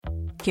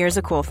Here's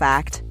a cool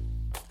fact.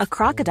 A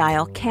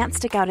crocodile can't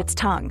stick out its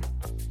tongue.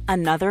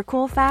 Another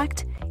cool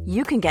fact,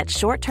 you can get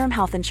short-term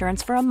health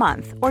insurance for a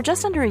month or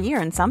just under a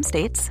year in some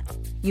states.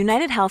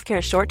 United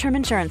Healthcare short-term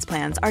insurance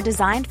plans are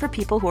designed for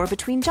people who are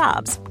between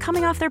jobs,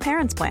 coming off their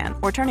parents' plan,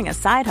 or turning a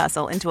side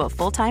hustle into a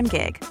full-time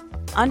gig.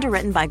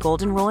 Underwritten by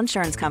Golden Rule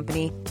Insurance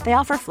Company, they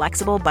offer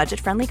flexible,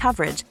 budget-friendly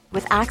coverage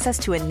with access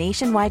to a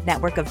nationwide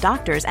network of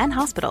doctors and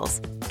hospitals.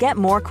 Get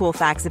more cool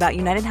facts about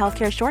United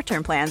Healthcare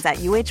short-term plans at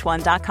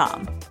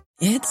uh1.com.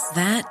 It's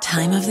that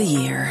time of the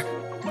year.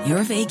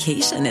 Your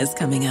vacation is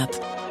coming up.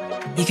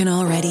 You can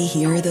already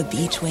hear the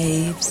beach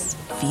waves,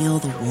 feel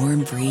the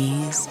warm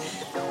breeze,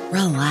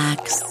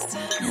 relax,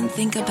 and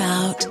think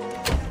about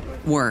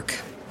work.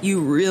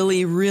 You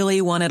really,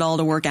 really want it all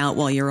to work out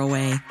while you're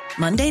away.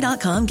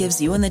 Monday.com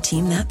gives you and the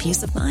team that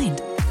peace of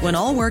mind. When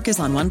all work is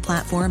on one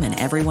platform and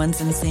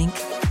everyone's in sync,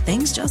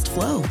 things just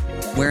flow.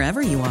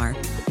 Wherever you are,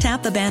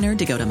 tap the banner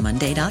to go to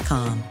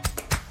Monday.com.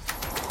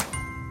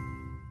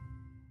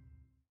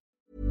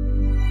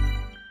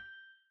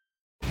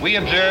 We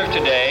observe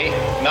today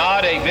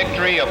not a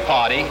victory of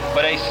party,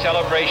 but a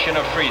celebration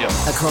of freedom.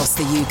 Across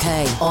the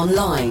UK,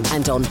 online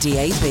and on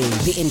DAB,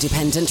 the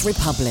Independent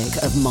Republic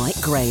of Mike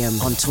Graham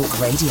on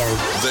Talk Radio.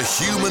 The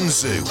Human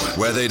Zoo,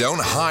 where they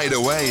don't hide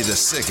away the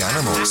sick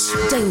animals.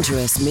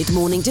 Dangerous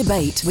mid-morning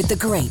debate with the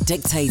great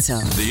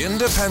dictator. The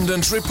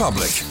Independent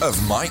Republic of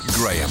Mike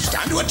Graham.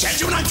 Stand to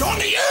attention when I'm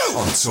talking to you!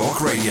 On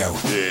Talk Radio.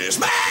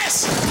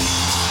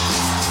 Dismiss!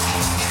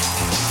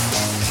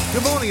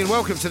 Good morning and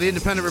welcome to the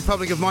Independent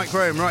Republic of Mike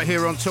Graham right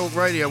here on Talk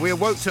Radio. We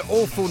awoke to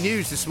awful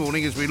news this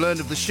morning as we learned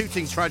of the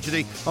shooting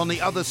tragedy on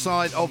the other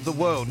side of the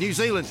world. New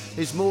Zealand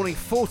is mourning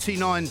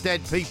 49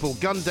 dead people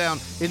gunned down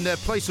in their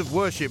place of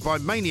worship by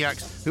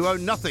maniacs who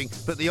own nothing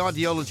but the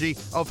ideology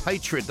of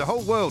hatred. The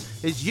whole world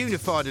is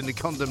unified in the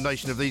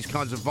condemnation of these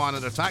kinds of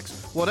violent attacks,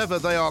 whatever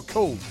they are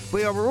called.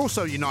 We are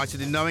also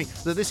united in knowing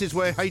that this is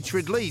where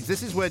hatred leads,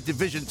 this is where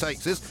division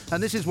takes us,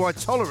 and this is why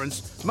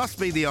tolerance must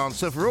be the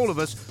answer for all of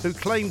us who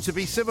claim to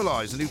be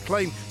civilised and who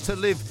claim to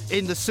live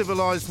in the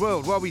civilised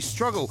world. While we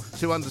struggle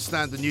to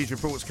understand the news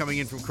reports coming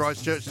in from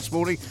Christchurch this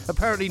morning,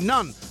 apparently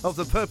none of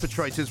the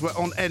perpetrators were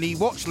on any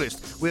watch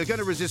list. We are going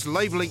to resist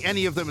labelling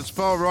any of them as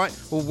far right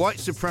or white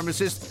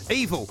supremacists.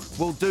 Evil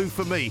will do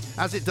for me,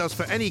 as it does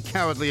for any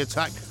cowardly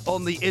attack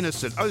on the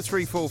innocent.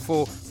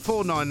 0344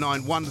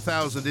 499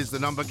 1000 is the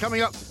number.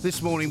 Coming up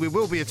this morning, we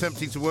will be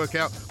attempting to work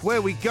out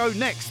where we go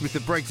next with the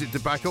Brexit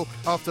debacle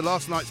after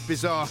last night's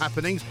bizarre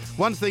happenings.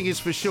 One thing is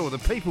for sure, the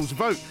people's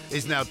vote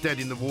is now dead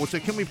in the water.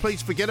 Can we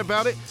please forget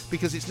about it?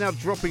 Because it's now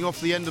dropping off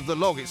the end of the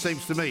log, it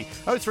seems to me.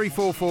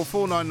 0344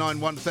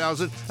 499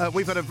 1000.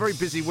 We've had a very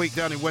busy week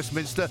down in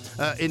Westminster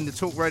in the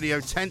Talk Radio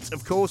tent,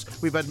 of course.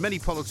 We've had many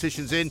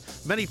politicians in,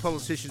 many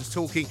politicians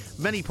talking,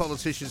 many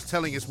politicians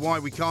telling us why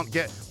we can't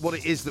get what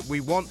it is that we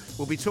want.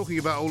 We'll be talking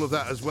about all of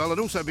that as well.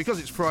 And also, because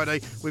it's Friday,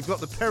 we've got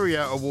the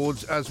Perrier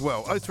Awards as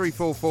well.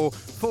 0344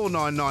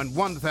 499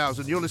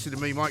 1000. You're listening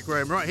to me, Mike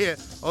Graham, right here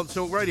on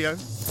Talk Radio.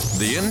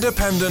 The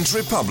Independent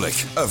Republic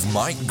of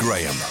Mike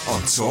Graham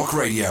on Talk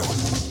Radio.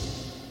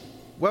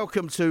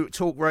 Welcome to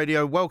Talk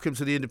Radio. Welcome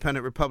to the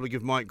Independent Republic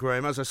of Mike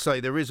Graham. As I say,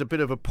 there is a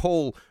bit of a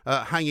pall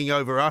hanging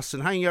over us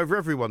and hanging over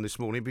everyone this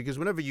morning, because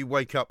whenever you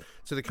wake up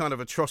to the kind of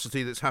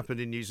atrocity that's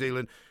happened in New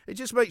Zealand, it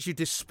just makes you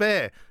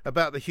despair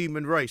about the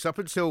human race. Up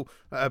until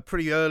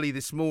pretty early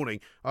this morning,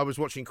 I was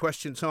watching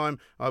Question Time.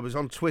 I was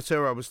on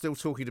Twitter. I was still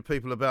talking to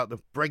people about the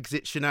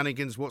Brexit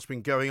shenanigans, what's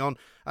been going on.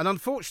 And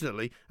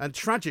unfortunately and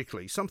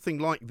tragically, something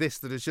like this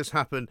that has just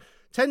happened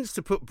tends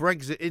to put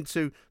Brexit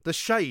into the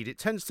shade. It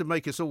tends to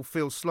make us all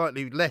feel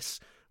slightly less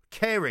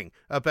caring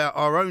about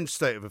our own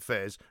state of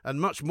affairs and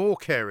much more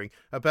caring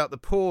about the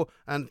poor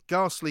and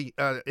ghastly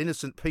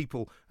innocent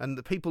people and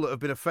the people that have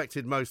been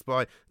affected most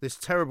by this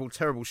terrible,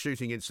 terrible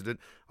shooting incident.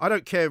 I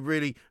don't care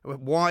really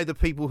why the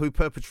people who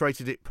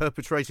perpetrated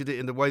it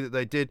in the way that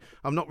they did.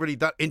 I'm not really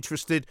that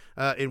interested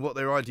in what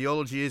their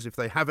ideology is, if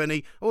they have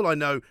any. All I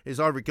know is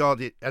I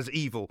regard it as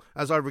evil,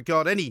 as I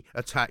regard any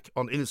attack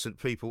on innocent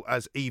people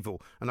as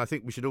evil. And I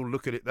think we should all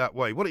look at it that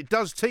way. What it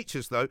does teach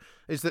us, though,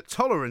 is that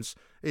tolerance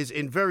is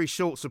in very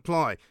short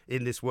supply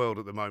in this world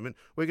at the moment.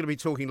 We're going to be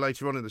talking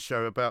later on in the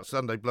show about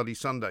Sunday Bloody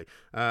Sunday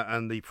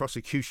and the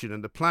prosecution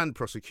and the planned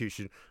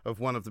prosecution of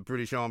one of the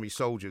British Army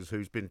soldiers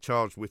who's been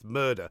charged with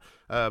murder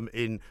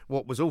in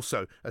what was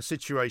also a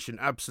situation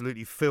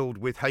absolutely filled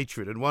with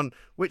hatred, and one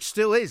which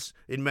still is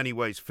in many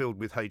ways filled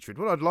with hatred.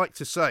 What I'd like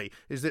to say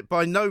is that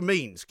by no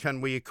means can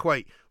we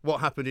equate what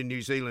happened in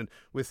New Zealand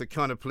with the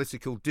kind of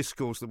political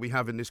discourse that we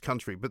have in this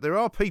country. But there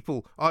are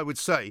people, I would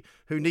say,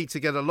 who need to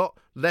get a lot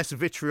less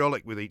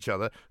vitriolic with each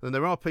other than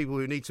there are people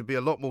who need to be a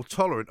lot more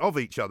tolerant of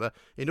each other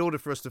in order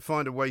for us to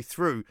find a way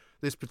through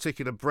this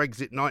particular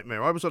Brexit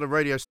nightmare. I was on a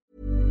radio...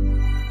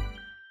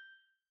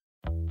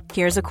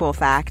 Here's a cool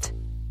fact.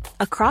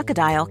 A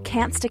crocodile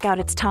can't stick out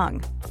its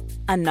tongue.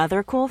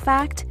 Another cool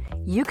fact,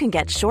 you can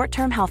get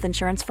short-term health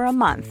insurance for a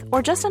month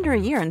or just under a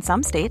year in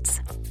some states.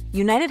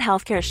 United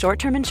Healthcare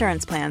short-term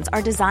insurance plans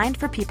are designed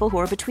for people who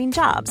are between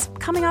jobs,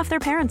 coming off their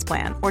parents'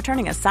 plan, or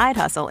turning a side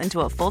hustle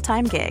into a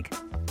full-time gig.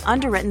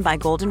 Underwritten by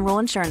Golden Rule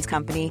Insurance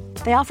Company,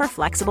 they offer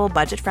flexible,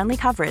 budget-friendly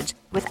coverage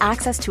with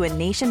access to a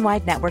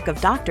nationwide network of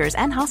doctors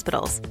and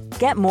hospitals.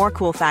 Get more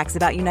cool facts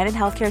about United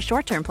Healthcare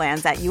short-term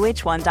plans at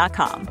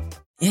uh1.com.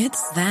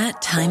 It's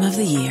that time of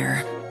the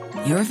year.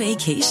 Your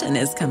vacation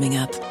is coming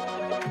up.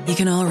 You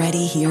can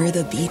already hear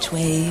the beach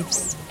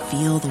waves,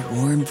 feel the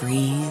warm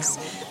breeze,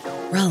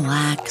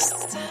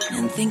 relax,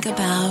 and think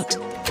about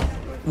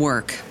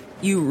work.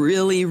 You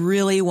really,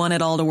 really want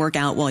it all to work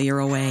out while you're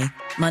away.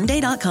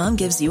 Monday.com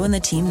gives you and the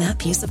team that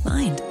peace of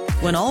mind.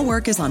 When all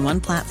work is on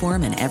one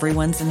platform and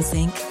everyone's in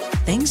sync,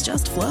 things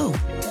just flow.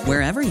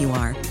 Wherever you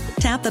are,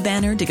 tap the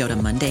banner to go to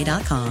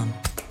Monday.com.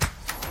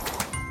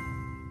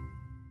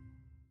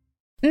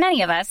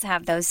 Many of us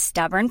have those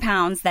stubborn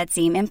pounds that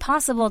seem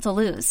impossible to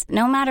lose,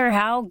 no matter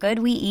how good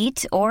we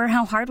eat or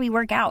how hard we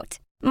work out.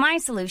 My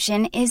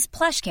solution is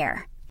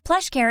PlushCare.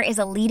 PlushCare is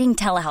a leading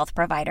telehealth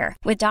provider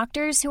with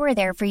doctors who are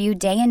there for you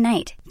day and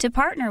night to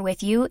partner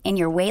with you in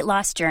your weight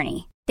loss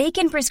journey. They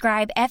can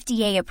prescribe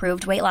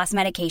FDA-approved weight loss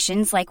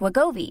medications like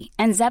Wegovy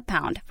and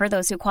Zepbound for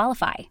those who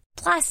qualify.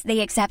 Plus,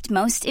 they accept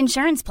most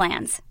insurance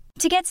plans.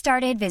 To get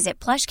started, visit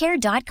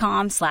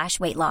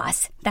plushcare.com/weight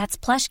loss. That's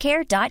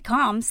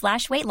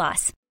plushcare.com/weight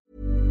loss.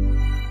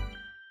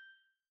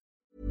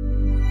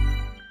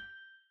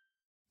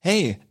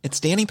 Hey, it's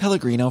Danny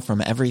Pellegrino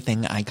from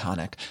Everything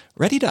Iconic.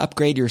 Ready to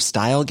upgrade your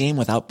style game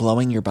without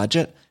blowing your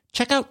budget?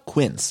 Check out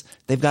Quince.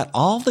 They've got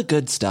all the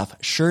good stuff,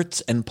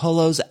 shirts and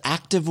polos,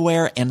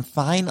 activewear, and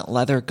fine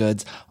leather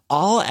goods,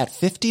 all at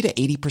 50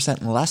 to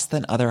 80% less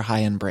than other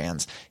high-end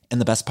brands. And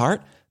the best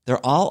part?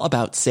 They're all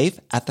about safe,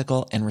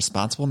 ethical, and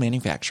responsible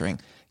manufacturing.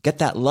 Get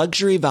that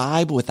luxury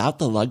vibe without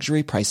the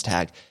luxury price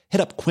tag.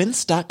 Hit up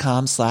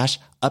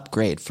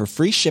quince.com/upgrade for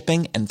free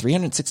shipping and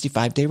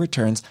 365-day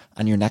returns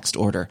on your next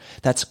order.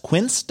 That's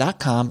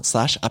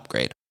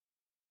quince.com/upgrade.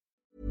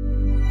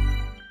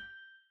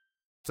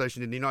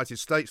 In the United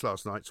States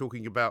last night,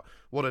 talking about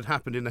what had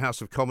happened in the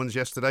House of Commons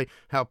yesterday,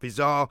 how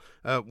bizarre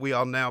we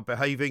are now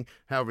behaving,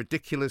 how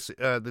ridiculous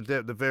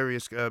the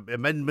various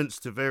amendments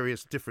to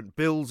various different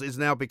bills is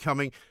now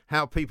becoming,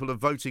 how people are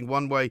voting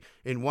one way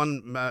in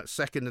one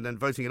second and then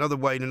voting another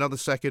way in another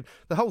second.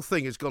 The whole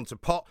thing has gone to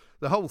pot.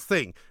 The whole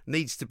thing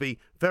needs to be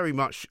very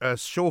much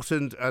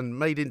shortened and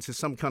made into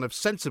some kind of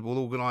sensible,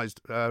 organised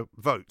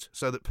vote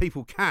so that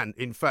people can,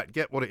 in fact,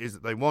 get what it is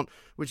that they want,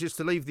 which is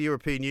to leave the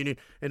European Union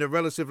in a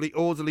relatively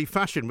orderly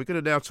fashion. We're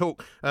going to now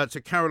talk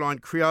to Caroline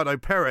Criado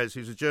Perez,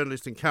 who's a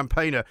journalist and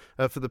campaigner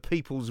for the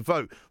People's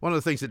Vote. One of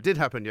the things that did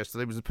happen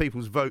yesterday was the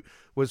People's Vote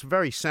was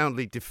very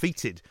soundly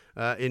defeated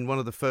in one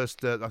of the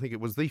first, I think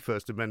it was the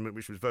first amendment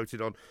which was voted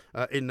on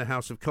in the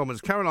House of Commons.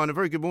 Caroline, a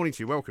very good morning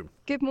to you. Welcome.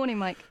 Good morning,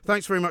 Mike.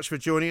 Thanks very much for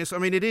joining us. I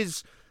mean, it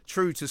is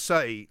true to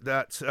say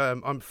that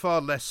I'm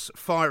far less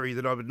fiery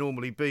than I would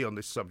normally be on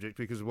this subject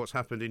because of what's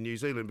happened in New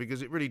Zealand,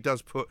 because it really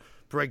does put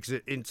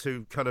Brexit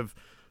into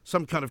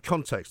some kind of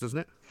context, doesn't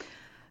it?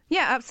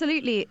 Yeah,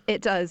 absolutely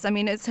it does. I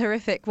mean, it's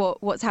horrific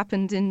what's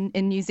happened in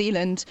New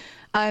Zealand.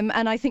 And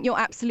I think you're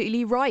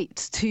absolutely right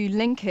to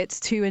link it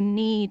to a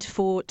need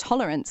for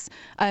tolerance.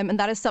 And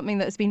that is something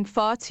that has been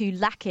far too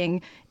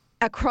lacking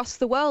across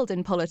the world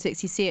in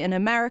politics. You see it in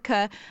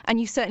America, and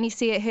you certainly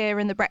see it here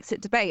in the Brexit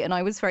debate. And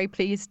I was very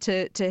pleased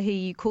to hear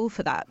you call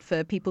for that,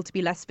 for people to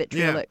be less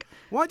vitriolic. Yeah.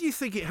 Why do you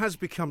think it has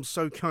become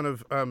so kind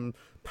of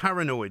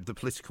paranoid, the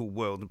political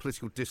world and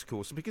political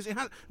discourse? Because it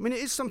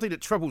is something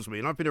that troubles me,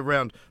 and I've been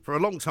around for a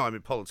long time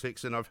in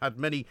politics, and I've had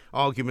many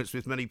arguments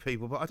with many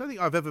people, but I don't think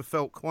I've ever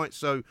felt quite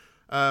so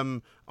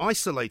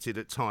isolated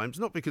at times,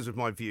 not because of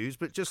my views,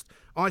 but just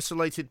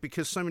isolated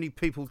because so many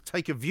people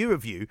take a view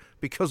of you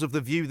because of the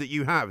view that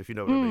you have, if you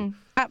know what I mean.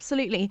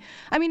 Absolutely.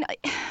 I mean,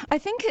 I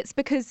think it's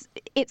because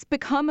it's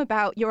become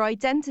about your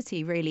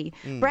identity, really.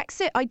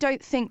 Brexit, I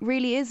don't think,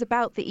 really is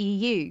about the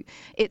EU.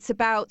 It's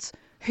about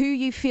who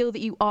you feel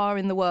that you are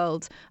in the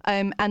world,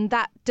 and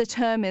that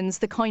determines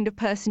the kind of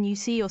person you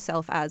see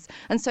yourself as.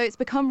 And so it's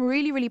become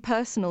really, really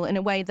personal in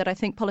a way that I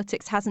think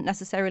politics hasn't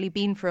necessarily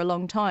been for a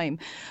long time.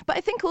 But I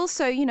think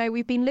also,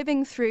 we've been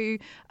living through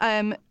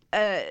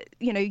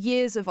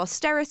years of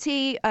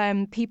austerity.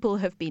 People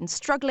have been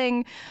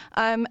struggling,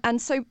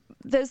 and so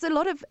there's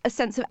a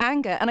sense of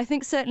anger. And I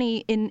think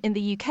certainly in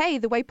the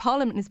UK, the way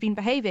Parliament has been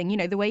behaving,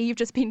 the way you've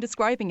just been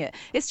describing it,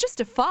 it's just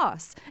a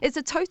farce. It's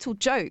a total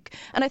joke.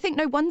 And I think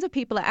no wonder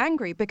people are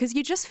angry, because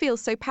you just feel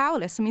so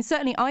powerless. I mean,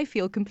 certainly I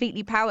feel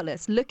completely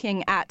powerless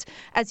looking at,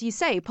 as you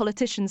say,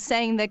 politicians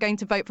saying they're going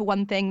to vote for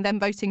one thing, then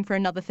voting for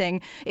another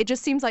thing. It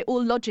just seems like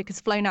all logic has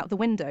flown out the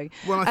window.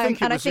 Well, I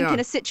think I think in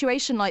a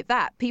situation like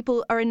that,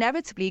 people are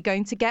inevitably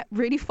going to get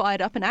really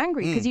fired up and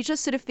angry, because you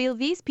just sort of feel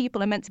these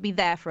people are meant to be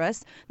there for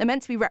us. They're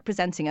meant to be representing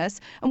representing us.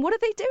 And what are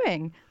they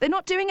doing? They're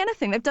not doing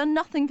anything. They've done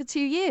nothing for 2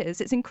 years.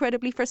 It's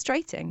incredibly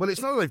frustrating. Well,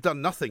 it's not that they've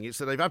done nothing. It's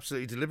that they've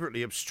absolutely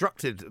deliberately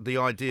obstructed the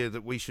idea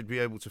that we should be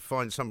able to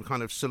find some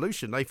kind of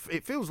solution.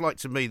 It feels like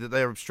to me that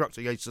they're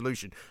obstructing a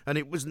solution. And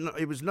it was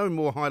no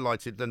more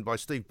highlighted than by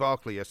Steve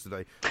Barclay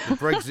yesterday, the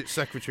Brexit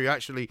Secretary,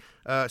 actually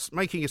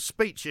making a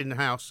speech in the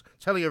House,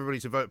 telling everybody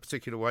to vote a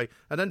particular way,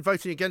 and then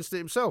voting against it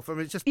himself. I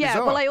mean, it's just bizarre.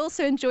 Yeah, well, I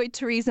also enjoyed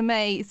Theresa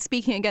May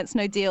speaking against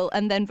no deal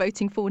and then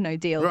voting for no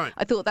deal. Right.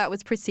 I thought that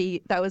was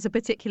a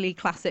particularly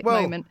classic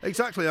moment.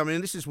 Exactly. I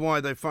mean, this is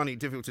why they're finding it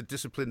difficult to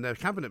discipline their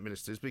cabinet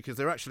ministers, because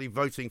they're actually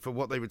voting for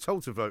what they were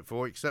told to vote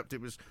for, except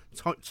it was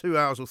 2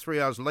 hours or 3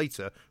 hours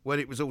later when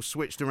it was all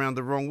switched around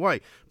the wrong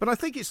way. But I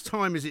think it's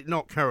time, is it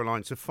not,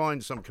 Caroline, to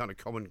find some kind of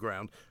common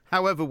ground,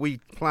 however we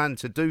plan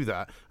to do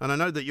that. And I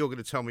know that you're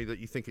going to tell me that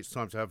you think it's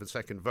time to have a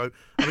second vote.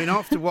 I mean,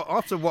 after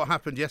what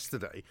happened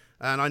yesterday,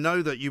 and I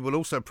know that you will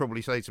also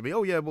probably say to me,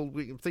 oh, yeah, well,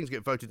 things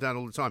get voted down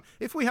all the time.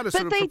 If we had a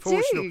sort of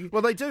proportional... Do.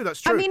 Well, they do,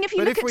 that's true. I mean, if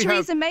you look at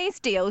Theresa May's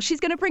deal, she's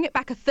going to bring it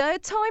back a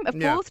third time, a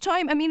fourth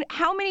time. I mean,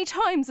 how many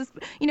times,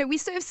 we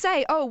sort of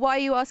say, oh, why are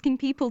you asking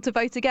people to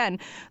vote again?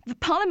 The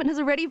Parliament has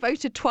already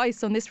voted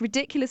twice on this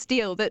ridiculous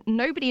deal that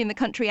nobody in the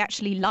country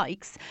actually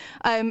likes.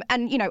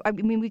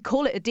 We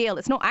call it a deal.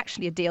 It's not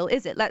actually a deal,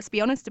 is it? Let's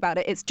be honest about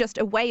it. It's just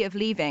a way of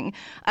leaving.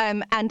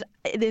 And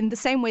in the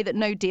same way that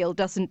no deal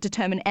doesn't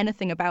determine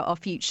anything about our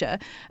future,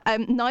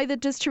 neither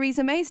does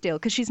Theresa May's deal,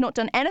 because she's not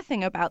done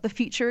anything about the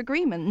future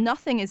agreement.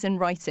 Nothing is in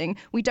writing.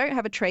 We don't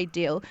have a trade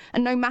deal.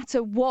 And no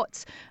matter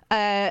what,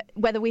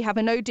 whether we have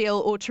a no deal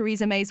or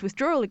Theresa May's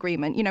withdrawal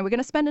agreement, we're going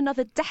to spend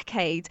another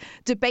decade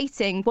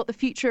debating what the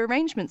future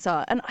arrangements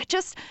are. And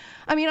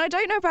I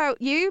don't know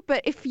about you,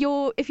 but if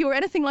you're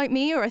anything like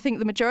me, or I think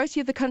the majority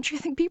of the country,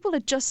 I think people are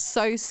just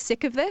so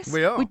sick of this.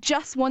 We are. We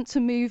just want to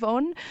move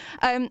on.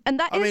 And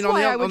that is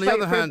why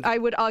I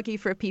would argue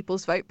for a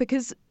people's vote,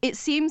 because it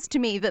seems to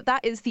me that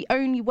is the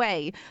only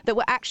way that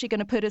we're actually going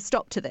to put a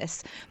stop to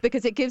this,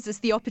 because it gives us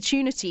the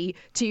opportunity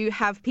to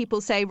have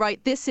people say,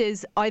 right, this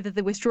is either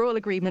the withdrawal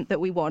agreement that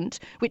we want,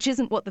 which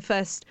isn't what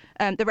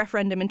the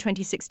referendum in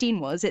 2016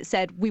 was. It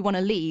said we want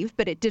to leave,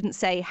 but it didn't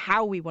say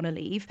how we want to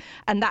leave.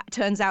 And that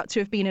turns out to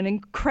have been an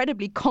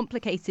incredibly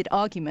complicated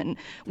argument,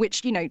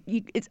 which,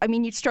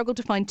 you'd struggle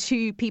to find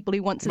two people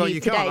who want to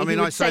leave today.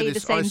 I say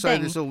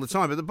this all the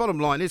time, but the bottom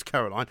line is,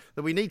 Caroline,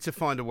 that we need to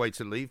find a way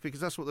to leave, because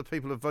that's what the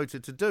people have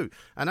voted to do.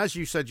 And as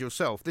you said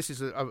yourself, this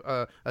is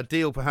a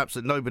deal perhaps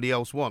that nobody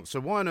else wants. So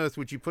why on earth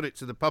would you put it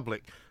to the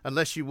public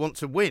unless you want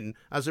to win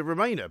as a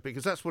Remainer?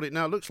 Because that's what it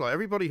now looks like.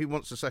 Everybody who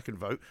wants a second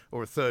vote,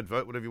 or a third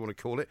vote, whatever you want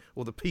to call it,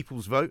 or the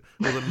people's vote,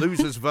 or the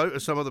loser's vote,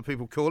 as some other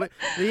people call it,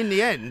 in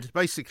the end,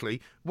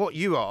 basically, what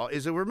you are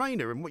is a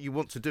Remainer, and what you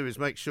want to do is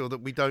make sure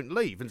that we don't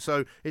leave. And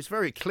so it's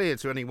very clear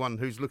to anyone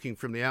who's looking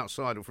from the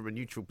outside or from a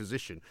neutral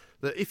position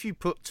that if you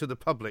put to the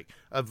public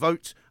a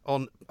vote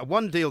on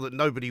one deal that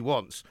nobody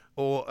wants,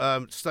 or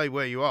stay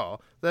where you are,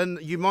 then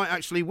you might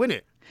actually win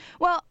it.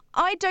 Well,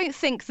 I don't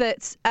think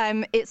that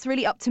it's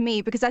really up to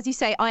me, because, as you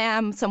say, I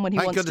am someone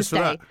who wants to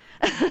stay.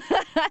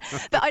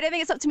 But I don't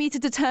think it's up to me to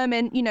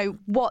determine,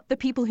 what the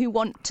people who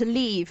want to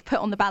leave put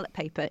on the ballot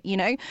paper.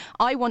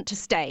 I want to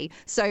stay,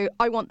 so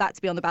I want that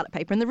to be on the ballot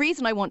paper. And the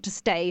reason I want to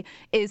stay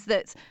is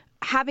that,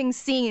 having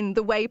seen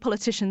the way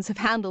politicians have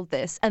handled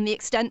this and the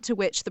extent to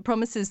which the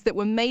promises that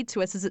were made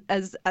to us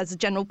as a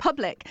general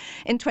public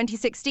in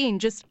 2016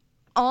 just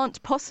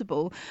aren't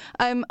possible.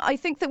 I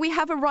think that we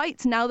have a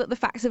right, now that the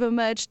facts have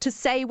emerged, to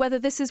say whether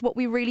this is what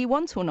we really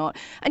want or not.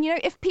 And,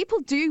 if people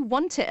do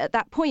want it at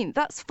that point,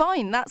 that's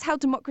fine. That's how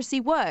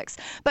democracy works.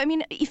 But,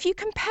 if you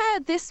compare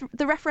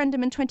the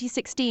referendum in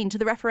 2016 to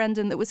the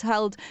referendum that was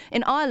held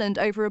in Ireland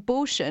over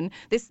abortion,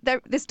 this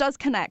does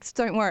connect,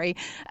 don't worry.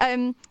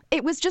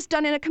 It was just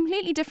done in a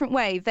completely different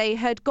way. They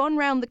had gone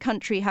round the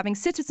country having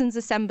citizens'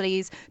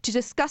 assemblies to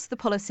discuss the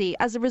policy.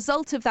 As a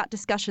result of that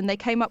discussion, they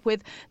came up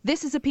with,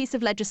 this is a piece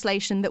of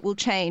legislation that will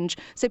change.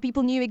 So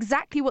people knew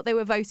exactly what they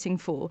were voting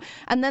for.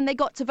 And then they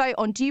got to vote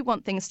on, do you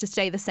want things to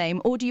stay the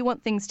same, or do you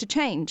want things to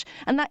change?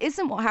 And that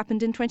isn't what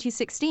happened in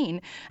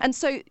 2016. And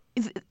so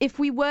if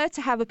we were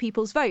to have a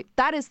people's vote,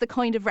 that is the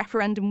kind of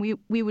referendum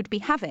we would be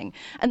having.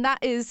 And that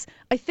is,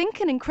 I think,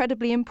 an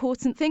incredibly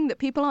important thing that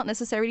people aren't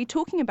necessarily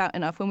talking about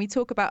enough when we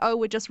talk about, oh,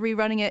 we're just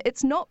rerunning it.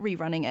 It's not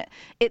rerunning it.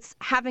 It's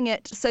having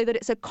it so that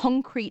it's a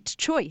concrete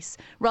choice,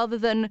 rather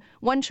than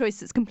one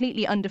choice that's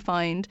completely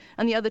undefined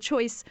and the other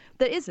choice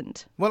that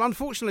isn't. Well,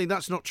 unfortunately,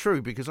 that's not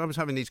true, because I was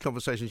having these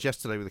conversations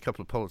yesterday with a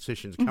couple of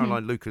politicians.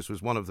 Caroline Lucas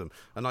was one of them.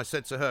 And I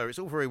said to her, it's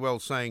all very well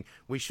saying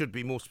we should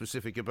be more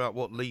specific about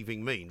what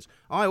leaving means.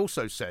 I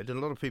also said, and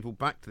a lot of people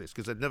backed this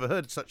because they'd never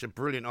heard such a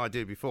brilliant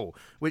idea before,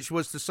 which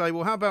was to say,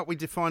 well, how about we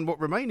define what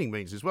remaining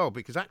means as well?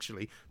 Because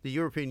actually, the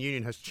European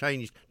Union has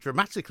changed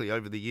dramatically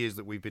over the years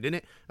that we've been in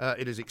it.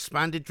 It has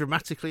expanded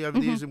dramatically over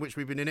the years in which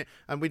we've been in it,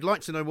 and we'd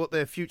like to know what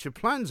their future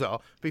plans are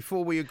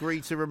before we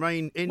agree to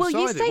remain inside it.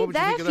 Well, you say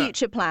their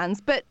future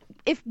plans, but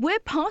if we're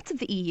part of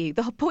the EU,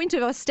 the whole point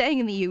of us staying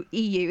in the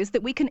EU is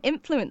that we can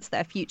influence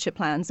their future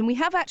plans, and we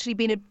have actually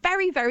been a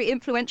very, very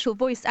influential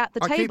voice at the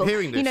table. I keep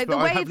hearing this, but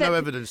I have no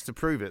evidence to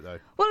prove it, though.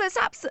 Well,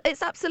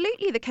 it's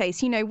absolutely the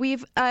case.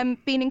 We've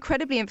been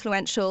incredibly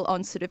influential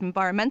on sort of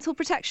environmental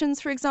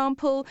protections, for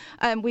example.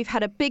 We've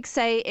had a big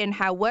say in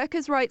how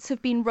workers' rights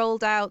have been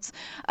rolled out.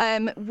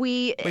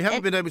 We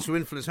haven't been able to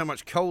influence how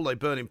much coal they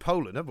burn in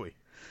Poland, have we?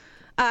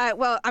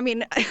 Well, I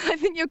mean, I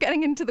think you're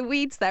getting into the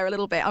weeds there a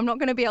little bit. I'm not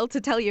going to be able to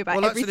tell you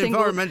about every single... Well, that's an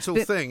environmental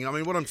thing. I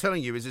mean, what I'm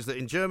telling you is that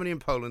in Germany and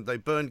Poland, they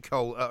burn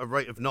coal at a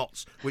rate of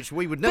knots, which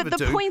we would never do.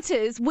 But the point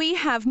is, we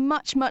have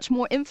much, much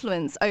more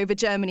influence over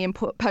Germany and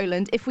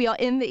Poland if we are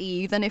in the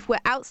EU than if we're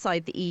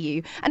outside the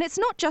EU. And it's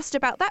not just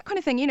about that kind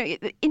of thing.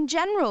 In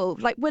general,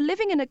 like, we're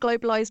living in a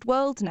globalized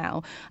world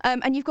now,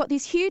 and you've got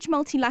these huge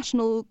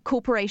multinational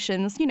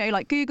corporations,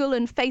 like Google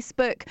and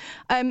Facebook,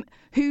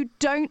 who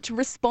don't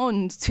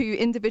respond to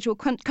individual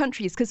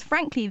countries because,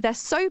 frankly, they're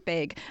so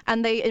big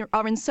and they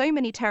are in so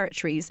many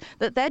territories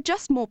that they're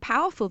just more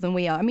powerful than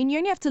we are. I mean, you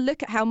only have to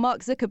look at how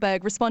Mark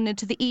Zuckerberg responded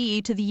to the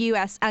EU, to the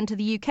US and to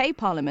the UK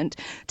Parliament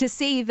to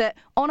see that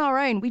on our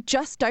own, we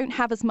just don't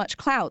have as much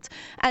clout.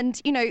 And,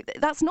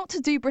 that's not to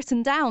do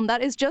Britain down.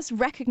 That is just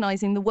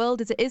recognising the world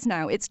as it is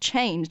now. It's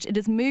changed. It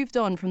has moved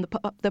on from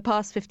the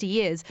past 50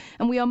 years.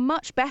 And we are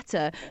much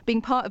better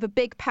being part of a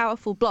big,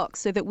 powerful bloc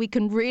so that we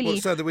can really... Well,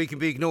 so that we can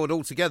be ignored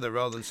altogether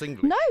rather than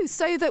singly. No,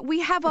 so that we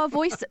have our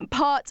voice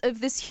part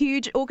of this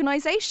huge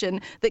organisation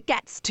that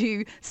gets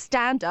to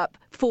stand up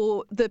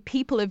for the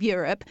people of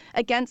Europe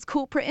against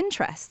corporate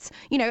interests,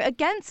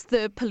 against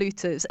the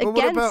polluters,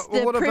 against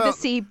the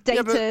privacy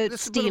data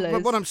stealers.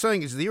 But what I'm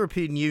saying is the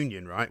European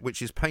Union, right,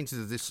 which is painted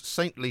as this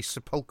saintly,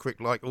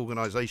 sepulchric-like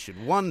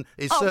organisation, one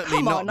is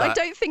certainly not that. I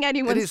don't think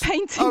anyone's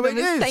painting them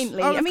as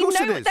saintly. I mean,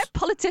 they're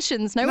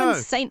politicians. No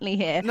one's saintly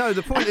here. No,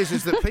 the point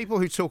is that people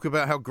who talk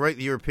about how great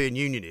the European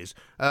Union is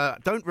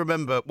don't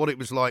remember what it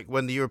was like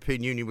when the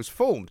European Union was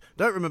formed.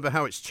 Don't remember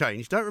how it's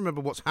changed. Don't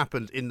remember what's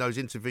happened in those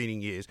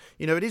intervening years.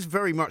 It is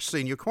very much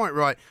seen. You're quite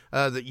right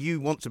that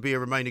you want to be a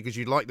Remainer because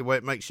you like the way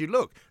it makes you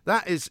look.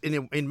 That is,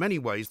 in many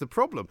ways, the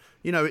problem.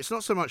 It's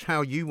not so much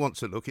how you want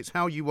to look, it's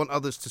how you want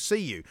others to see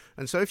you.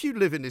 And so if you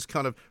live in this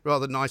kind of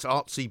rather nice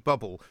artsy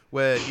bubble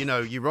where,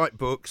 you write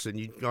books and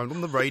you go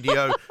on the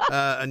radio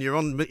and you're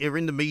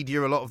in the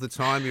media a lot of the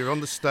time, you're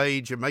on the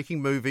stage, you're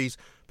making movies...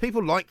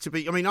 People like to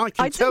be... I mean, I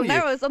can tell you... I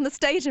didn't know I was on the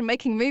stage and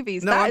making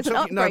movies. That is an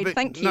upgrade,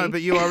 thank you. No,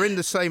 but you are in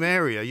the same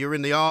area. You're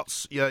in the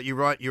arts, you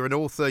write, you're an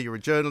author, you're a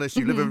journalist,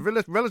 you live a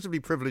relatively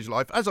privileged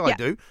life, as I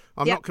do.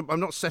 I'm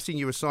not setting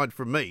you aside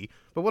from me.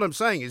 But what I'm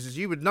saying is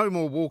you would no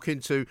more walk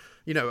into,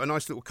 a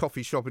nice little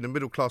coffee shop in the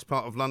middle-class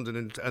part of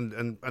London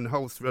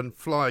and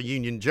fly a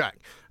Union Jack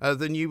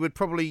than you would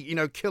probably,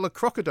 kill a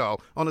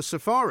crocodile on a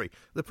safari.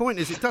 The point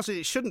is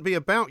it shouldn't be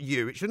about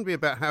you. It shouldn't be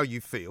about how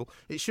you feel.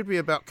 It should be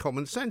about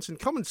common sense. And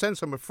common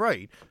sense, I'm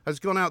afraid, has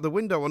gone out the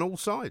window on all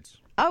sides.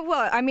 Oh,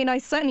 well, I mean, I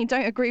certainly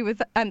don't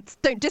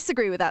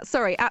disagree with that.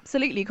 Sorry,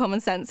 absolutely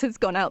common sense has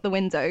gone out the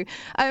window.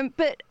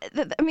 But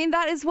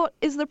that is what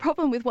is the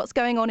problem with what's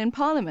going on in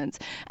Parliament.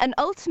 And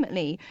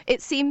ultimately,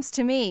 it seems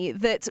to me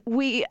that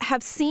we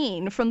have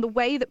seen from the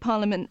way that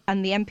Parliament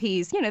and the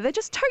MPs, they're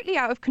just totally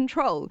out of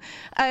control.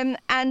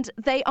 And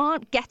they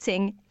aren't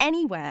getting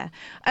anywhere.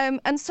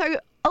 And so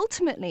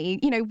ultimately,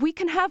 we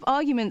can have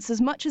arguments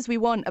as much as we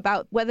want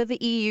about whether the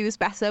EU is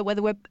better,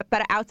 whether we're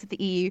better out of the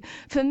EU.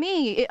 For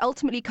me, it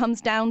ultimately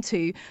comes down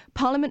to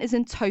Parliament is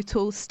in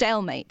total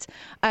stalemate,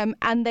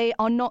 and they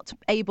are not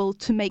able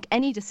to make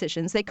any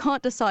decisions. They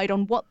can't decide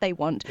on what they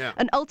want. Yeah.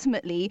 And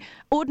ultimately,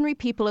 ordinary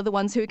people are the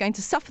ones who are going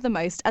to suffer the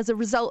most as a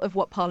result of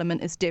what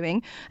Parliament is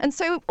doing. And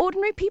so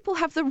ordinary people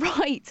have the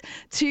right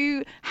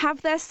to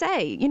have their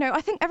say. I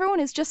think everyone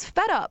is just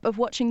fed up of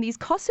watching these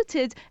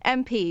cosseted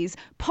MPs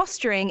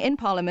posturing in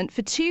Parliament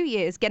for 2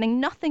 years, getting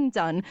nothing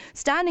done,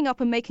 standing up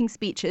and making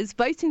speeches,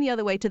 voting the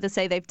other way to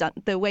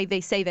the way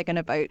they say they're going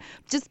to vote,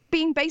 just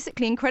being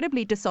basically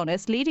incredibly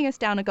dishonest, leading us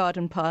down a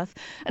garden path.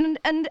 And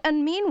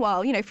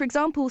meanwhile, for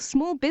example,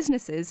 small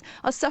businesses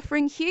are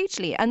suffering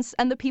hugely, and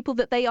the people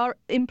that they are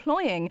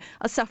employing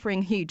are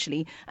suffering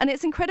hugely. And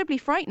it's incredibly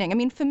frightening. I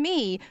mean, for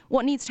me,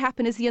 what needs to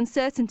happen is the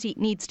uncertainty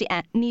needs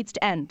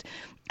to end.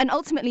 And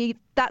ultimately,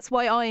 that's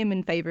why I am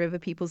in favour of a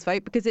people's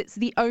vote, because it's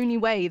the only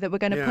way that we're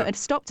going to put a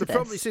stop to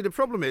this. The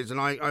problem is, and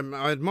I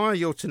admire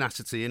your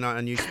tenacity,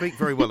 and you speak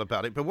very well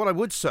about it, but what I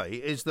would say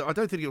is that I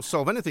don't think it'll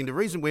solve anything. The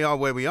reason we are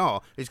where we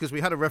are is because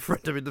we had a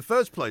referendum in the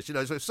first place.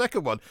 So the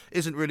second one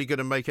isn't really going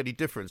to make any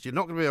difference. You're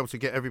not going to be able to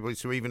get everybody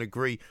to even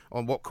agree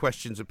on what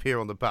questions appear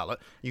on the ballot.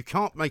 You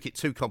can't make it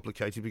too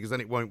complicated because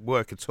then it won't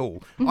work at all.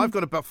 Mm-hmm. I've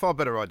got a far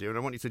better idea, and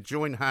I want you to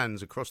join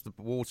hands across the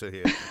water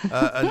here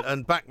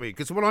and back me,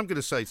 because what I'm going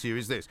to say to you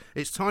is this.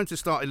 It's time to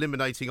start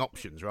eliminating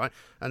options, right?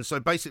 And so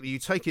basically you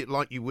take it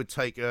like you would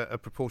take a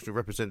proportional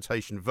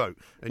representation vote,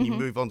 and you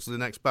move on to the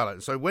next ballot.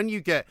 And so when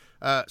you get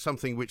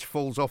something which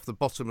falls off the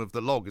bottom of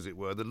the log, as it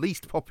were, the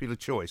least popular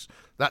choice,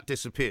 that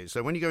disappears.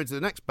 So when you go into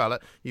the next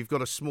ballot, you've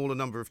got a smaller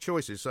number of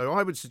choices. So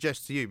I would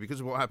suggest to you, because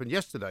of what happened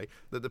yesterday,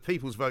 that the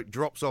people's vote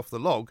drops off the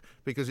log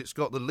because it's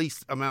got the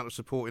least amount of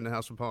support in the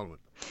House of Parliament.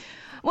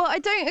 Well, I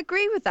don't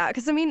agree with that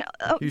because, I mean...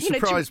 You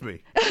surprised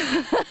me.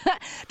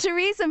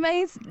 Theresa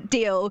May's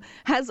deal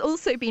has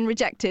also been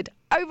rejected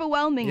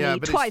overwhelmingly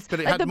twice. But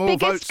it had the more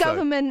biggest votes, though.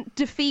 government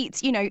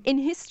defeat, in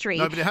history.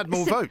 No, but it had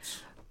more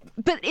votes.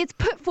 But it's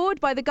put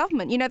forward by the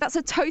government. That's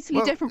a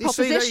totally different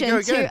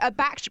proposition to a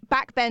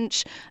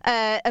backbench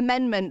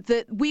amendment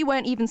that we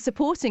weren't even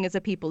supporting as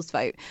a people's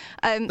vote.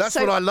 That's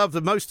what I love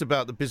the most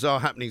about the bizarre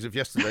happenings of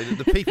yesterday, that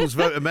the people's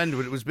vote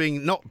amendment was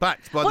being not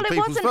backed by the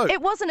people's vote.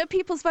 It wasn't a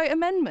people's vote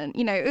amendment.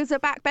 It was a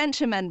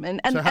backbench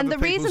amendment. And the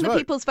reason the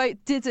people's vote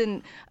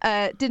didn't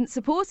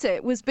support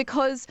it was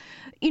because,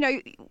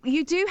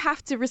 you do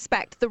have to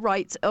respect the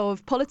right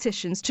of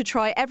politicians to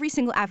try every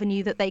single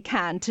avenue that they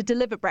can to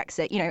deliver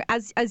Brexit.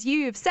 As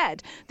you have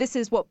said, this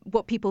is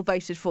what people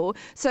voted for.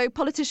 So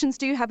politicians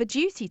do have a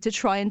duty to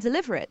try and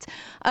deliver it.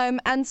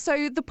 And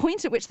so the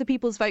point at which the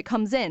people's vote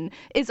comes in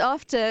is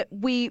after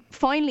we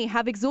finally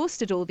have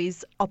exhausted all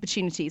these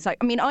opportunities.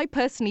 I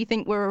personally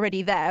think we're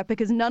already there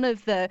because none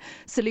of the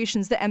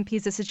solutions that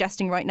MPs are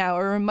suggesting right now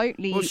are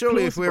remotely Well,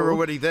 surely plausible. if we were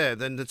already there,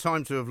 then the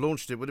time to have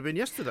launched it would have been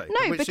yesterday.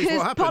 No, which because is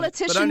what happened.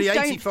 politicians but only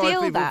don't 85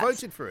 feel people that.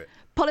 voted for it.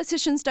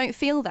 Politicians don't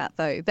feel that,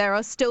 though. There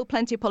are still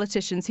plenty of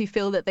politicians who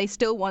feel that they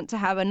still want to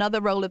have another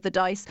roll of the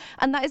dice,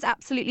 and that is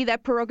absolutely their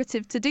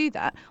prerogative to do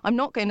that. I'm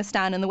not going to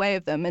stand in the way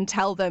of them and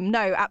tell them,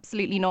 no,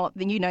 absolutely not.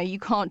 You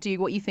can't do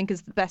what you think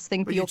is the best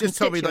thing for your constituents. You just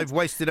told me they've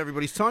wasted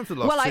everybody's time for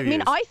the last 2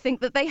 years. I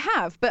think that they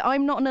have, but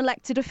I'm not an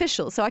elected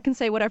official, so I can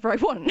say whatever I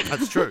want.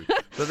 That's true.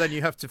 But then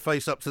you have to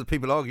face up to the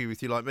people who argue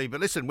with you like me. But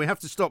listen, we have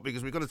to stop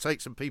because we've got to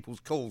take some people's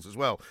calls as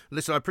well.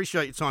 Listen, I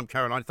appreciate your time,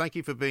 Caroline. Thank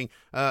you for being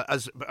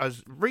as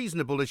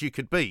reasonable as you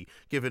could be,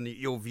 given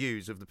your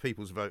views of the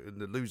people's vote and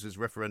the losers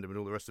referendum and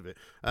all the rest of it.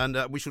 And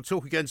we shall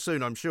talk again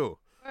soon, I'm sure.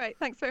 All right,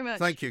 thanks very much.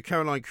 Thank you.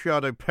 Caroline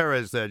Criado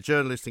Perez there,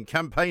 journalist and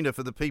campaigner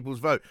for the People's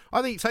Vote.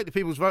 I think you take the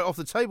People's Vote off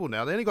the table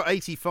now. They only got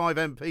 85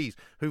 MPs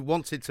who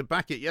wanted to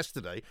back it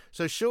yesterday,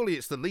 so surely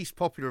it's the least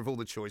popular of all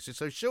the choices,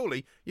 so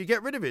surely you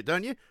get rid of it,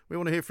 don't you? We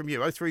want to hear from you.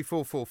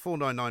 0344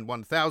 499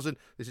 1000.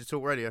 This is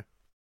Talk Radio.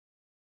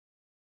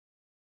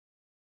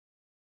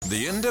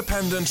 The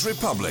Independent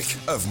Republic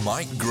of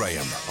Mike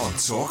Graham on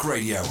Talk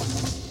Radio.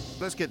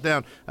 Let's get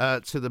down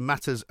to the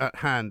matters at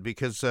hand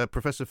because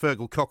Professor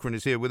Fergal Cochrane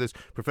is here with us,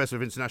 Professor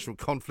of International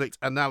Conflict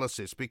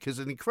Analysis, because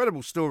an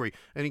incredible story,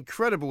 an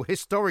incredible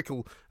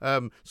historical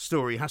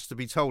story has to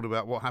be told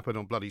about what happened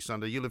on Bloody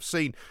Sunday. You'll have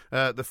seen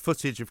the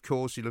footage, of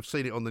course. You'll have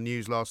seen it on the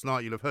news last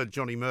night. You'll have heard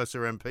Johnny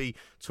Mercer MP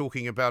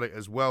talking about it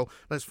as well.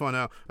 Let's find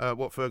out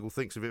what Fergal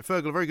thinks of it.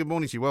 Fergal, a very good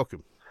morning to you.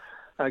 Welcome.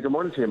 Good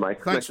morning to you,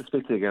 Mike. Thanks. Nice to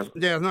speak to you again.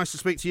 Yeah, nice to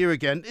speak to you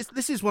again.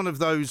 This is one of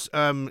those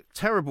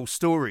terrible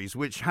stories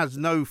which has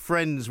no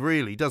friends,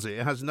 really, does it?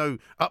 It has no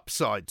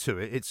upside to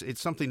it. It's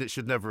something that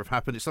should never have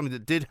happened. It's something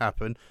that did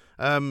happen.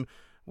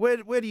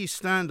 Where do you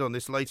stand on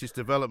this latest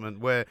development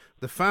where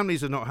the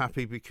families are not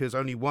happy because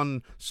only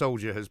one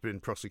soldier has been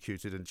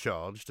prosecuted and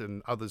charged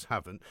and others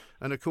haven't?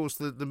 And, of course,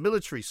 the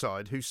military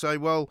side who say,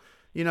 well,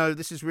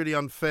 this is really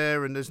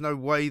unfair and there's no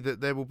way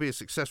that there will be a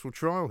successful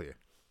trial here.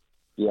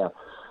 Yeah.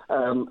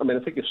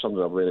 I think you've summed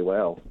it up really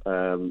well.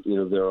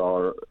 There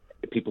are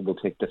people will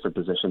take different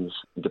positions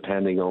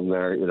depending on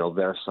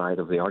their side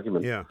of the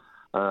argument. Yeah.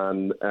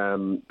 And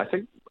I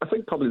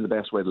think probably the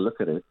best way to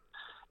look at it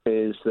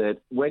is that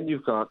when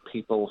you've got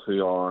people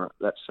who are,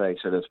 let's say,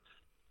 sort of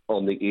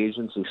on the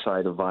agency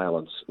side of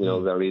violence,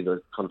 they're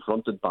either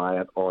confronted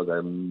by it or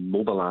they're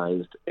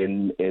mobilised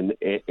in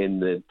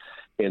the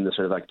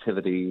sort of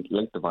activity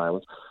linked to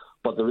violence,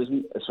 but there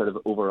isn't a sort of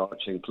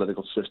overarching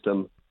political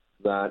system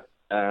that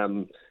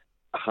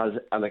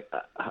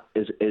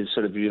is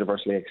sort of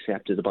universally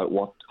accepted about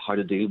how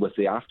to deal with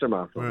the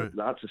aftermath of it.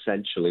 That's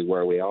essentially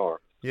where we are.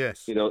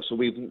 Yes. So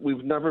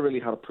we've never really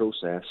had a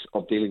process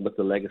of dealing with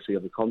the legacy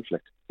of the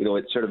conflict.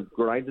 It sort of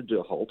grinded to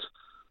a halt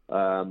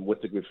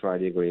with the Good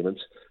Friday Agreement.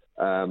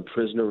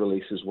 Prisoner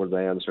releases were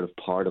then sort of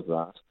part of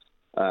that.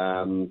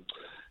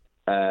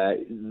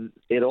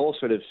 It all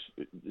sort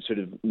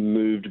of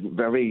moved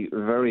very,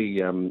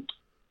 very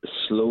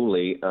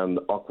slowly and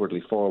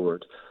awkwardly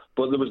forward.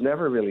 But there was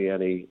never really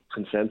any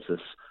consensus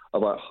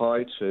about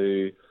how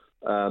to,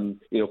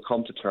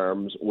 come to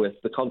terms with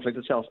the conflict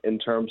itself in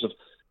terms of,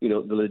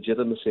 the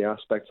legitimacy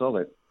aspects of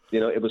it.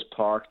 It was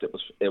parked. It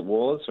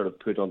was sort of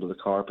put under the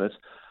carpet,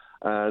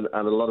 and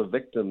a lot of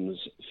victims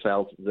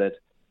felt that,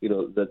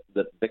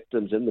 that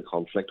victims in the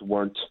conflict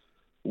weren't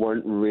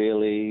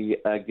really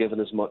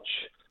given as much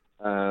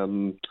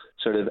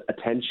sort of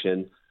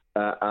attention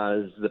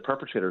as the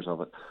perpetrators of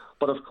it.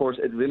 But of course,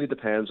 it really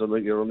depends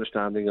on your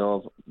understanding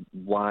of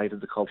why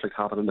did the conflict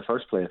happen in the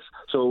first place.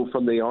 So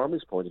from the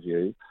Army's point of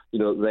view,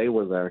 they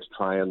were there to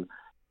try and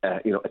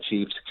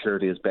achieved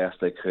security as best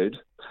they could.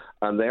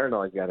 And they're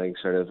now getting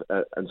sort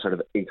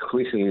of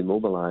increasingly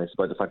mobilised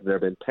by the fact that they're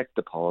being picked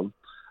upon,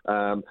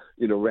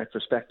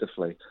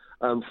 retrospectively.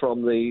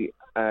 From the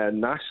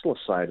national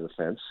side of the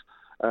fence,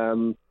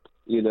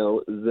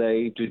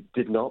 they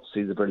did not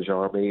see the British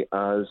Army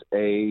as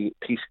a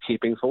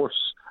peacekeeping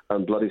force.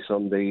 And Bloody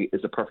Sunday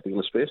is a perfect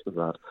illustration of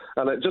that.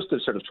 And just to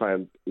sort of try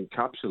and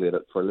encapsulate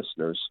it for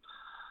listeners,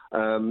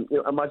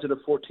 imagine if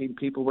 14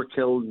 people were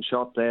killed and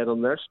shot dead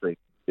on their street.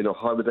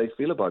 How would they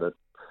feel about it?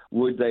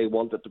 Would they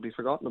want it to be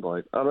forgotten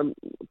about? And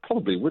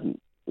probably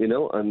wouldn't,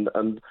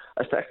 and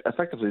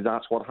effectively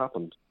that's what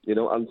happened,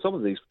 and some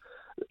of these,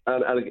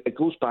 and it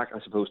goes back,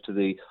 I suppose, to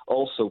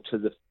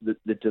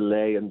the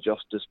delay in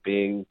justice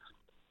being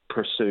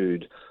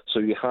pursued. So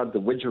you had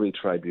the Widgery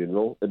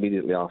Tribunal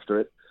immediately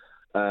after it,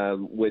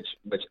 which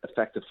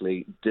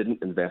effectively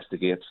didn't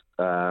investigate,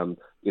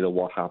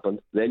 what happened.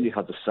 Then you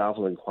had the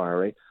Savile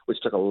inquiry,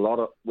 which took a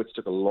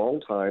long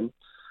time,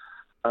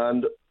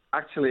 and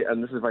actually,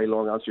 and this is a very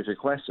long answer to your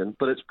question,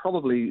 but it's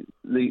probably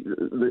the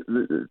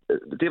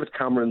David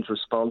Cameron's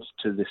response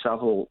to the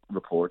Savile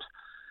report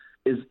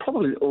is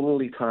probably the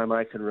only time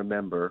I can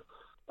remember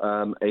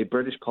a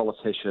British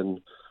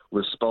politician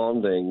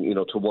responding,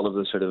 to one of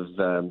the sort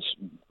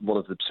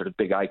of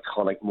big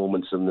iconic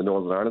moments in the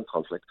Northern Ireland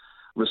conflict,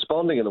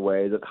 responding in a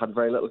way that had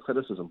very little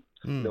criticism.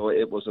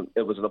 It was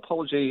an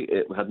apology.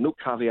 It had no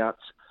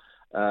caveats.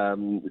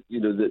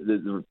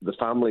 The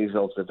families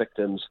of the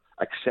victims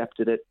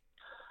accepted it.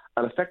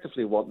 And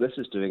effectively, what this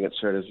is doing,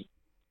 it's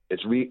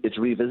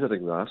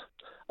revisiting that,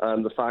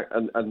 and the fact,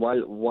 and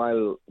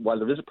while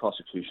there is a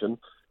prosecution,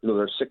 there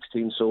are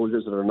 16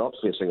 soldiers that are not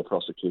facing a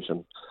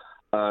prosecution,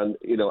 and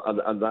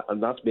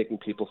that's making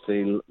people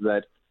feel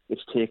that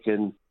it's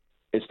taken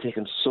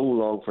so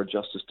long for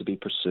justice to be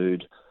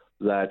pursued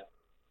that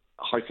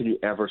how can you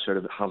ever sort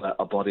of have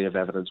a body of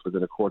evidence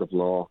within a court of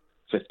law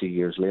 50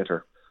 years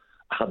later?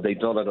 Had they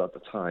done it at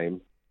the time,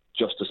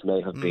 justice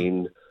may have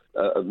been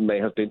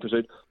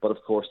pursued, but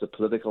of course the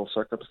political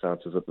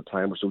circumstances at the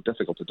time were so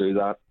difficult to do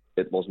that,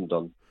 it wasn't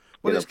done.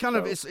 Well,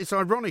 it's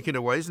ironic in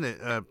a way, isn't it,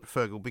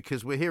 Fergal,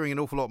 because we're hearing an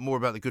awful lot more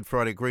about the Good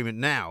Friday Agreement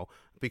now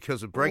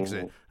because of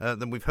Brexit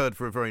than we've heard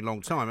for a very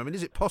long time. I mean,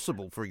 is it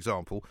possible, for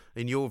example,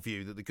 in your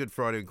view, that the Good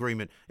Friday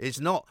Agreement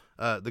is not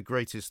the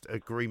greatest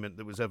agreement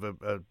that was ever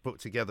put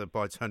together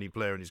by Tony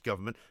Blair and his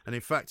government, and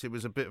in fact it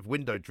was a bit of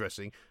window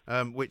dressing,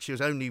 which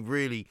is only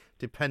really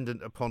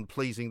dependent upon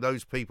pleasing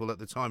those people at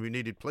the time who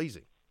needed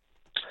pleasing?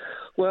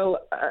 Well,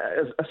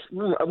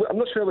 I'm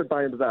not sure I would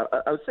buy into that.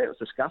 I would say it was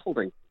the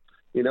scaffolding.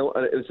 And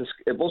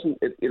it wasn't.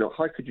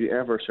 How could you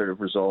ever sort of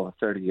resolve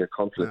a 30-year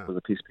conflict with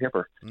a piece of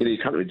paper? You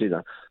can't really do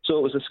that. So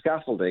it was a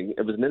scaffolding.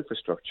 It was an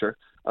infrastructure,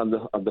 and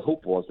the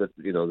hope was that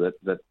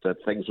that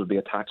things would be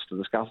attached to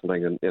the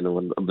scaffolding, and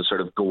would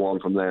sort of go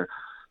on from there.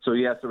 So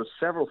yes, there were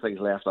several things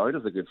left out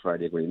of the Good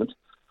Friday Agreement.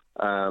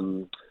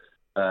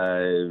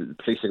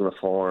 Policing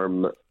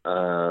reform,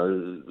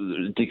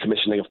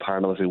 decommissioning of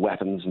paramilitary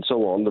weapons, and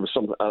so on. There was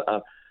some.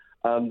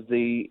 And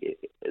the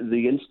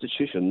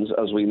institutions,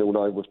 as we know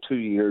now, with 2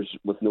 years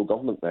with no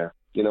government there,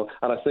 and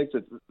I think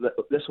that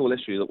this whole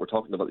issue that you're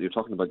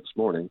talking about this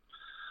morning,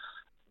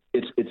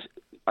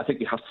 I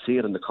think you have to see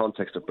it in the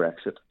context of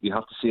Brexit. You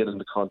have to see it in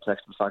the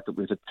context of the fact that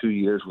we've had 2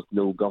 years with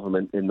no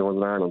government in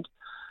Northern Ireland.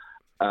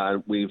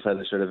 We've had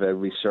a sort of a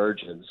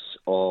resurgence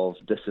of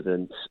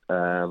dissident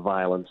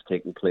violence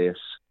taking place,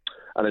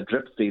 and a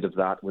drip feed of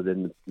that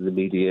within the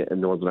media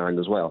in Northern Ireland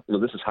as well.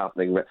 This is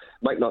happening.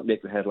 Might not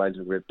make the headlines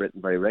in Great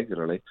Britain very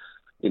regularly,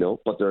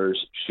 but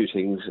there's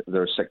shootings,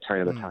 there's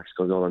sectarian attacks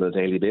going on a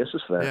daily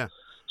basis there. Yeah.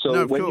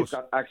 So when you've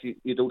got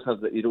you don't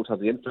have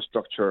the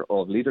infrastructure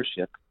of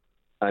leadership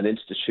and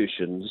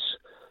institutions.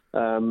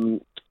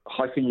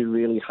 How can you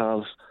really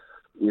have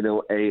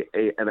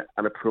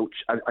an approach,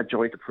 a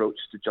joint approach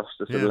to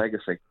justice and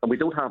legacy? And we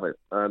don't have it.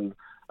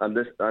 And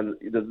this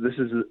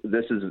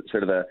is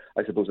sort of a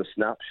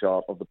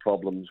snapshot of the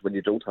problems when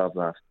you don't have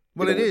that.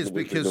 Well, it is,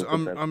 because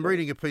I'm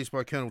reading a piece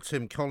by Colonel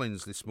Tim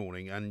Collins this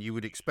morning, and you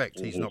would expect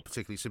he's not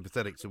particularly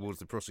sympathetic towards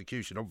the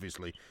prosecution,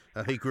 obviously.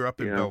 He grew up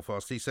in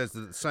Belfast. He says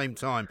that at the same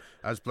time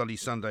as Bloody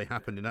Sunday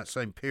happened, in that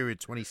same period,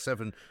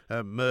 27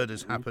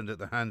 murders happened at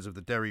the hands of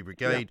the Derry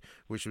Brigade,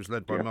 which was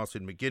led by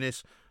Martin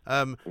McGuinness.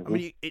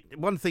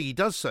 One thing he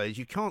does say is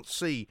you can't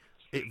see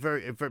it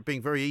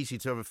being very easy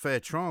to have a fair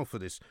trial for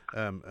this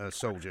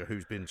soldier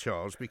who's been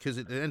charged, because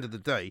at the end of the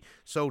day,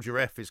 Soldier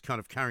F is kind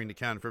of carrying the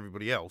can for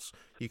everybody else.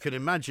 You can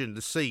imagine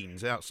the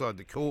scenes outside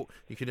the court.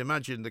 You can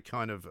imagine the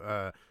kind of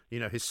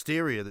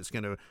hysteria that's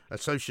going to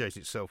associate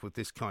itself with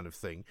this kind of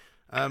thing.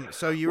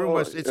 So you're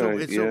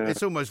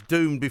it's almost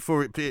doomed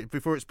before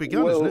it's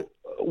begun, isn't it?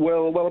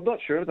 Well, I'm not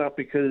sure of that,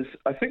 because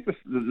I think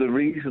the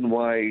reason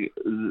why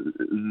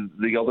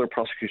the other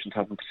prosecutions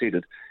haven't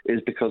proceeded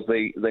is because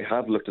they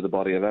have looked at the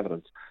body of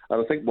evidence.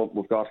 And I think what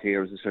we've got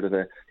here is a sort of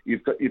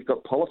you've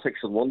got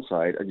politics on one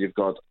side, and you've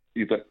got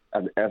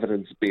an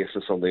evidence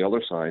basis on the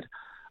other side.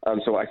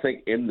 And so I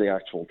think in the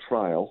actual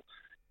trial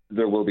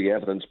there will be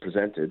evidence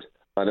presented,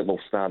 and it will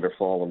stand or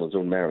fall on its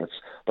own merits.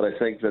 But I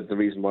think that the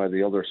reason why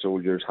the other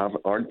soldiers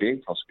aren't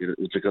being prosecuted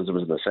is because there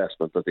was an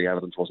assessment that the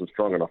evidence wasn't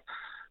strong enough.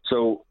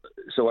 So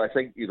I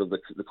think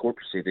the court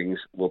proceedings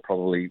will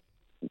probably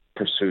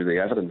pursue the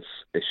evidence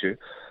issue.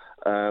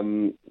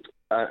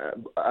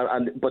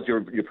 But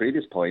your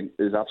previous point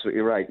is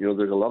absolutely right.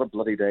 There's a lot of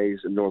bloody days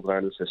in Northern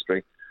Ireland's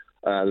history.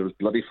 There was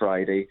Bloody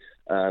Friday.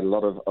 A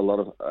lot of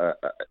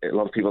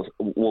people.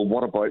 Well,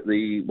 what about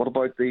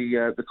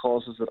the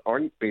causes that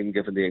aren't being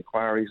given the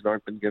inquiries and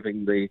aren't being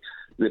given the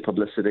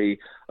publicity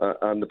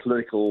and the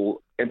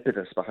political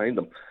impetus behind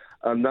them?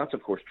 And that's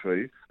of course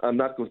true. And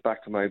that goes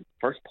back to my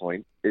first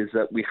point: is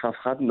that we have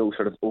had no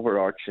sort of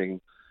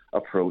overarching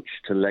approach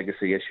to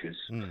legacy issues.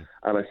 And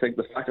I think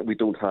the fact that we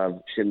don't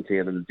have Sinn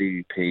Féin and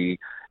the DUP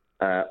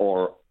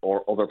or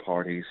other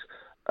parties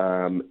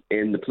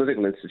in the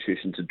political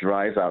institution to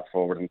drive that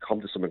forward and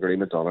come to some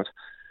agreement on it,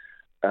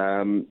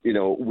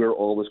 we're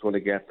always going to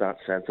get that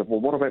sense of,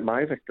 well, what about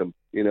my victim?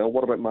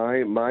 What about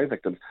my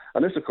victims?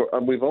 And this, of course,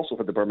 and we've also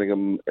had the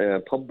Birmingham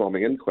pub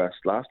bombing inquest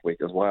last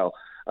week as well.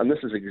 And this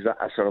is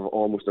sort of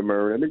almost a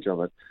mirror image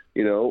of it.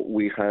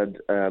 We had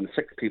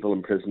 6 people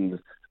imprisoned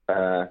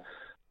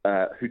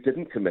who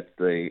didn't commit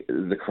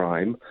the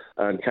crime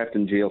and kept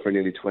in jail for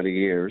nearly 20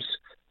 years.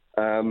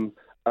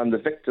 And the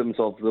victims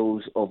of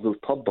those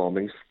pub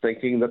bombings,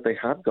 thinking that they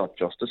had got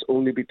justice,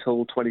 only be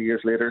told 20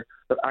 years later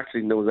that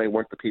actually no, they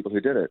weren't the people who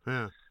did it.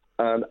 Yeah.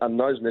 And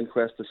now there's an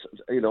inquest,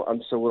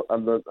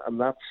 and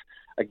that's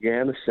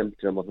again a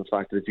symptom of the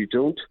fact that if you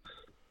don't,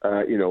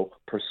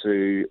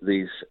 pursue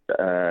these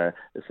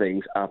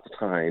things at the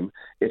time,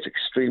 it's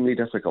extremely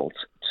difficult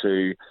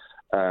to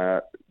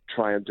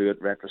try and do it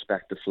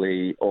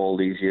retrospectively all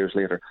these years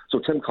later. So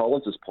Tim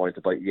Collins' point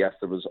about, yes,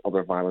 there was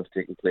other violence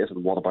taking place,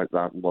 and what about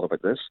that, and what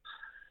about this?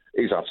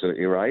 He's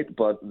absolutely right,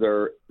 but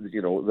there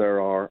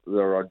are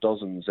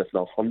dozens, if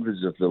not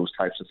hundreds, of those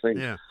types of things.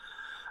 Yeah.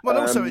 Well,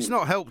 also, it's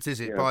not helped, is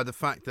it, by the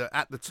fact that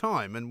at the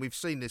time, and we've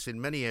seen this in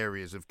many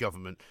areas of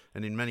government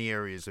and in many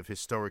areas of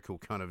historical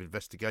kind of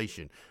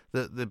investigation,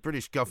 that the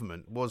British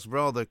government was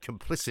rather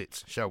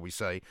complicit, shall we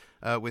say,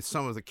 with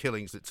some of the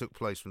killings that took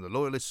place from the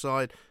Loyalist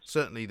side.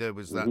 Certainly there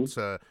was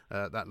that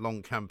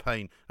long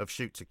campaign of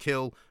shoot to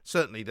kill.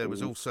 Certainly there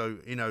was also,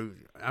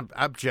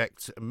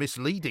 abject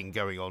misleading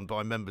going on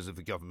by members of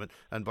the government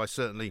and by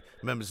certainly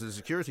members of the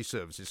security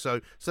services.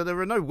 So there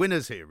are no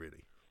winners here,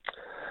 really.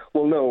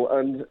 Well, no,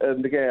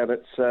 and again,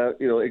 it's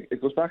it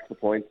goes back to the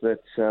point that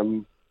I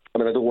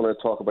don't want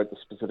to talk about the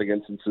specific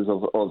instances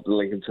of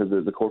linking to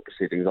the court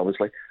proceedings,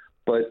 obviously,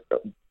 but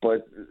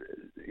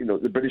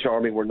the British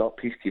Army were not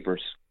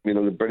peacekeepers.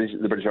 The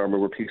British Army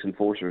were peace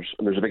enforcers,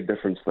 and there's a big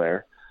difference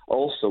there.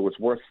 Also, it's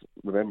worth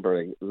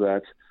remembering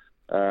that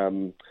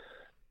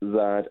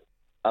that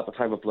at the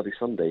time of Bloody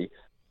Sunday,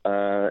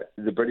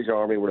 the British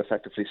Army were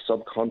effectively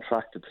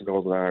subcontracted to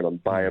Northern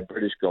Ireland by a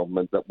British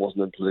government that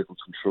wasn't in political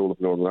control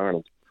of Northern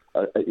Ireland.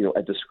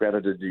 A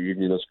discredited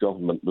unionist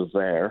government was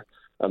there,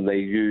 and they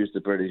used the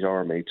British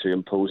Army to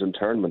impose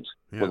internment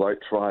without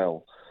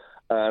trial.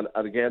 And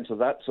again,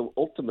 so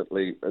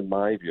ultimately, in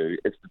my view,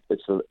 it's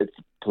the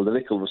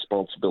political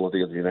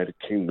responsibility of the United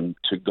Kingdom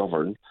to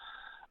govern.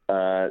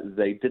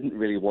 They didn't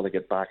really want to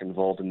get back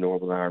involved in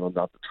Northern Ireland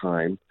at the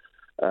time,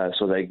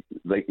 so they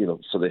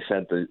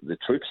sent the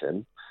troops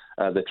in.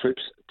 The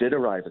troops did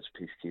arrive as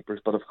peacekeepers,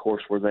 but of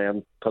course were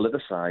then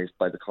politicised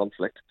by the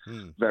conflict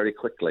very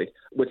quickly,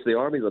 which the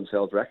army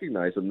themselves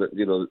recognised, and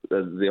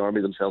the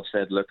army themselves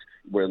said, "Look,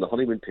 we're in the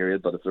honeymoon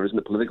period, but if there isn't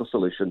a political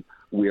solution,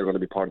 we are going to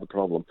be part of the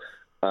problem,"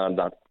 and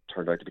that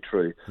turned out to be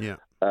true. Yeah.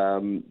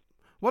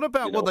 What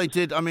about what they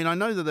did? I mean, I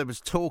know that there was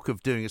talk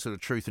of doing a sort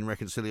of Truth and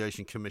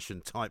Reconciliation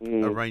Commission type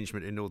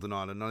arrangement in Northern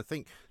Ireland, and I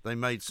think they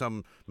made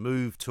some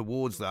move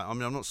towards that. I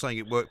mean, I'm not saying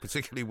it worked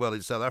particularly well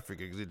in South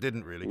Africa, because it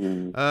didn't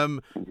really.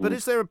 But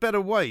is there a better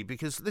way?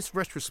 Because this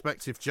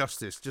retrospective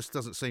justice just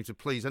doesn't seem to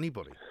please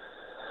anybody.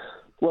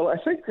 Well,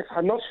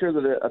 I'm not sure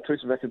that a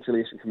Truth and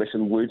Reconciliation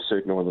Commission would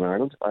suit Northern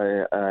Ireland.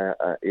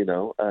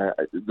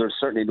 There's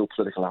certainly no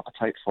political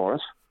appetite for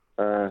it.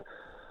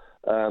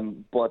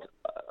 But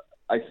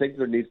I think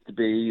there needs to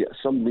be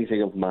some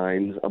meeting of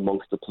minds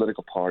amongst the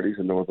political parties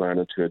in Northern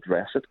Ireland to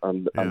address it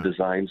and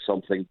design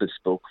something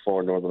bespoke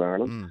for Northern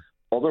Ireland.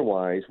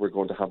 Otherwise, we're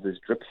going to have this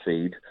drip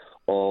feed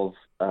of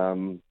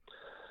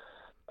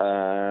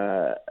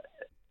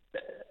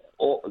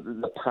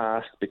the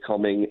past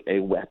becoming a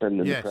weapon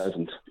in the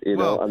present.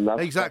 And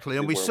that's exactly.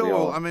 And we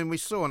saw,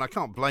 and I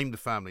can't blame the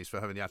families for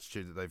having the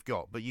attitude that they've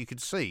got, but you could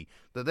see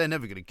that they're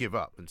never going to give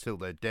up until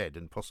they're dead,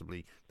 and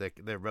possibly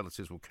their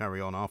relatives will carry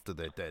on after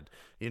they're dead.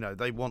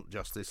 They want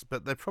justice,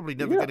 but they're probably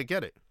never going to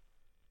get it.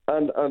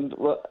 And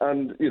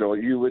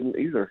you wouldn't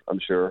either, I'm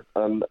sure.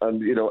 And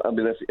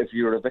if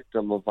you're a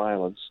victim of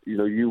violence,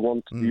 you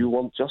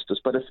want justice.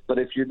 But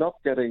if you're not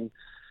getting,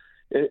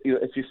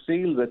 if you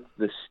feel that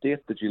the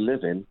state that you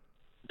live in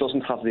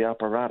doesn't have the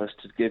apparatus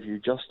to give you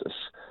justice,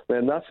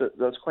 then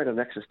that's quite an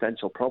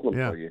existential problem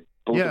for you,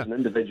 both as an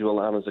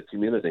individual and as a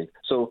community.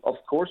 So, of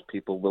course,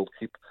 people will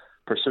keep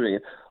pursuing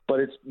it. But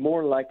it's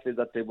more likely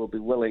that they will be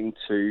willing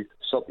to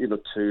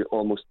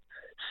almost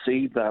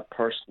cede that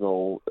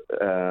personal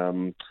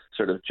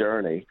sort of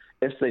journey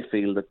if they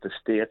feel that the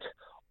state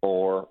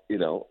or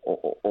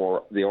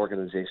the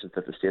organisations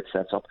that the state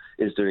sets up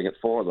is doing it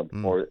for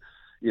them, or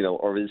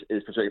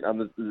is pursuing.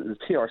 And the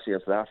TRC in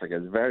South Africa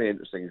is a very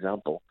interesting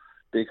example,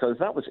 because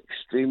that was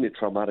extremely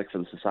traumatic for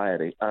the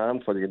society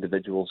and for the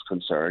individuals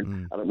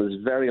concerned, and it was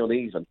very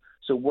uneven.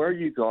 So where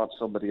you got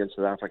somebody in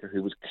South Africa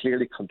who was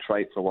clearly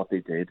contrite for what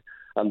they did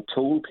and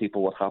told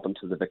people what happened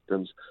to the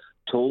victims,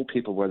 told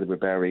people where they were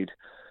buried,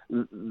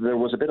 there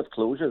was a bit of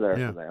closure there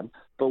for them.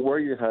 But where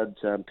you had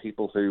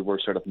people who were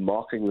sort of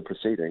mocking the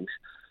proceedings,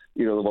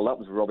 well, that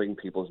was rubbing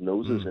people's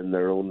noses in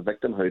their own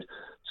victimhood.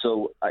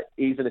 So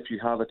even if you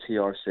have a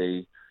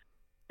TRC,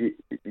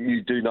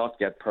 you do not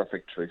get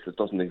perfect truth. It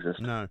doesn't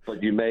exist. No.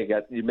 But you may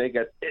get.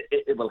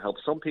 It will help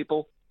some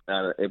people.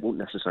 It won't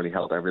necessarily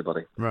help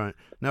everybody. Right.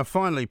 Now,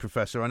 finally,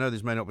 Professor, I know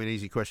this may not be an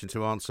easy question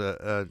to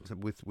answer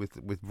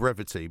with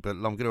brevity, but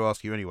I'm going to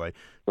ask you anyway.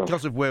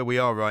 Because of where we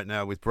are right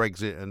now with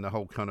Brexit and the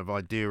whole kind of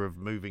idea of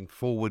moving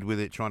forward with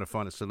it, trying to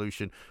find a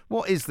solution,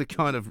 what is the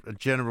kind of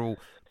general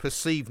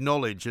perceived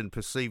knowledge and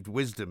perceived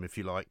wisdom, if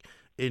you like,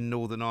 in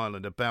Northern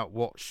Ireland about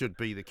what should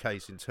be the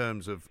case in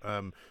terms of,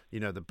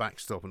 the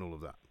backstop and all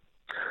of that?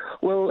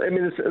 Well, I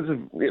mean, it's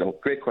a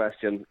great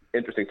question.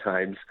 Interesting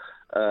times.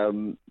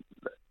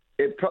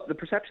 The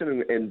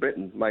perception in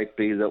Britain might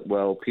be that,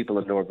 well, people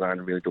in Northern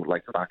Ireland really don't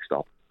like the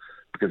backstop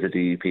because the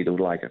DUP don't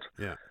like it.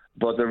 Yeah.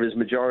 But there is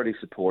majority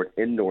support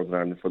in Northern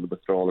Ireland for the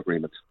withdrawal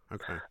agreement,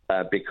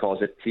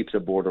 because it keeps a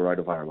border out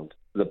of Ireland.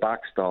 The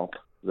backstop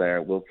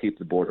there will keep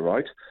the border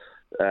out.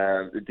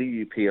 The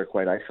DUP are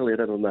quite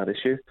isolated on that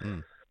issue.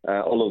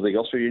 Although the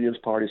Ulster Union's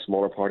party,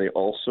 smaller party,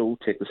 also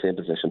take the same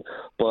position.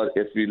 But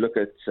if you look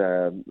at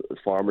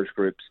farmers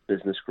groups,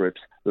 business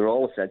groups, they're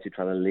all essentially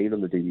trying to lean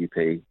on the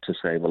DUP to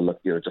say, well, look,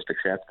 just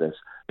accept this,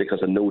 because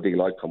a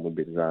no-deal outcome would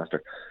be a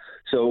disaster.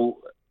 So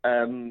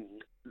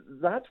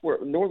that's where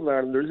Northern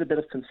Ireland, there is a bit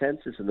of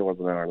consensus in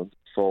Northern Ireland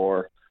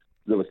for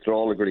the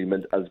withdrawal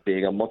agreement as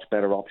being a much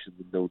better option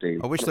than no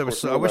deal. I wish there was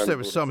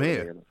some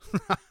here.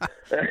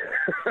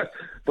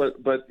 But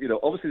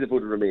obviously they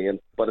voted Remain,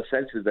 but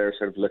essentially they're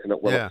sort of looking at,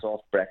 a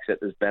soft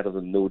Brexit is better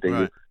than no deal.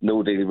 Right.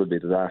 No deal would be a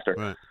disaster.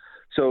 Right.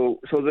 So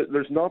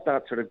there's not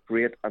that sort of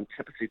great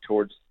antipathy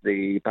towards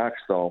the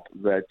backstop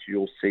that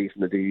you'll see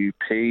from the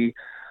DUP,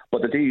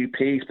 but the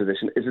DUP's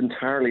position is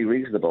entirely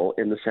reasonable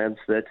in the sense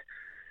that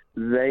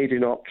they do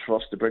not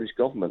trust the British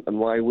government, and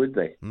why would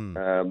they?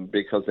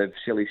 Because they've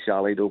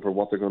shilly-shallied over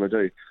what they're going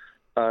to do.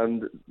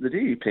 And the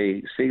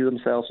DUP see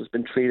themselves as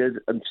been treated,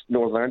 and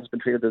Northern Ireland has been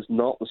treated as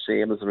not the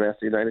same as the rest of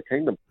the United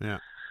Kingdom. Yeah.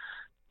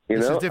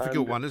 It's a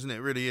difficult one, isn't it?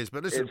 It really is.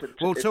 But listen,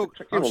 we'll talk.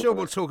 I'm sure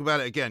we'll talk about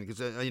it again, because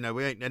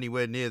we ain't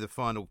anywhere near the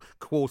final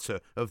quarter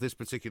of this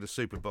particular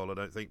Super Bowl, I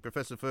don't think.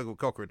 Professor Fergal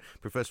Cochrane,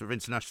 Professor of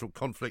International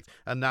Conflict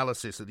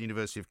Analysis at the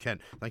University of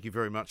Kent. Thank you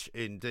very much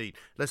indeed.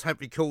 Let's have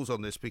your calls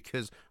on this,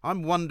 because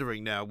I'm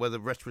wondering now whether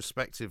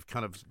retrospective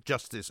kind of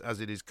justice,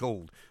 as it is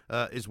called,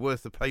 is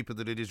worth the paper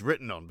that it is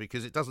written on,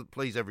 because it doesn't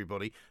please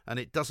everybody and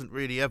it doesn't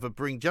really ever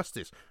bring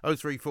justice.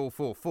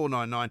 0344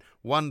 499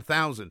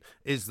 1000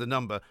 is the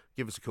number.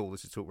 Give us a call.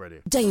 This is Talk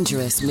Radio.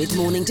 Dangerous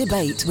mid-morning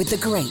debate with the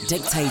great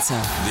dictator.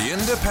 The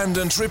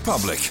Independent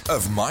Republic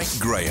of Mike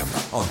Graham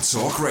on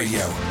Talk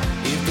Radio.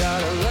 You've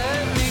gotta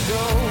let me go.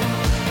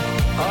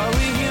 Are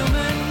we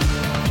human?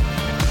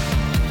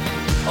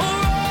 Or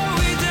are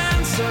we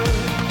dancer?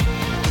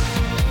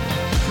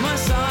 My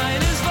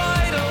sign is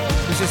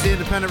vital. This is the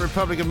Independent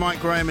Republic of Mike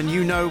Graham, and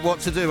you know what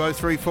to do.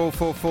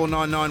 0344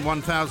 499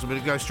 1000. We're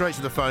going to go straight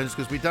to the phones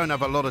because we don't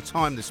have a lot of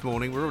time this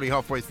morning. We're already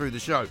halfway through the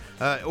show.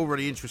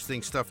 Already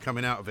interesting stuff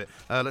coming out of it.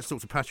 Let's talk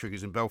to Patrick,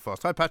 who's in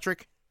Belfast. Hi,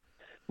 Patrick.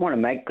 Morning,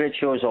 Mike. Great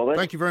show as always.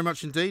 Thank you very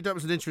much indeed. That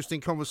was an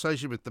interesting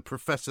conversation with the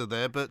professor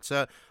there, but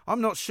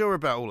I'm not sure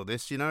about all of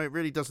this. It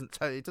really doesn't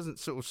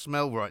sort of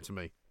smell right to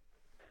me.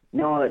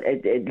 No,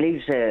 it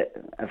leaves a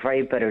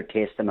very bitter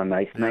taste in my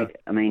mouth, Mike.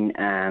 I mean,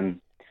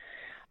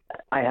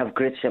 I have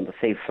great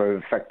sympathy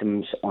for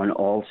victims on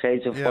all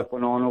sides of what's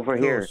going on over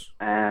here.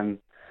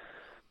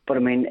 But I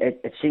mean,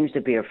 it seems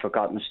to be a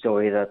forgotten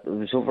story that there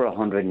was over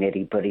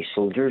 180 British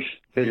soldiers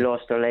who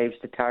lost their lives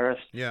to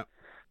terrorists. Yeah.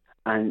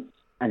 And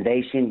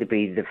they seem to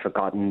be the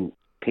forgotten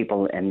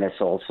people in this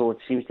also. It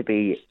seems to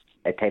be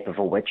a type of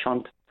a witch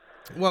hunt.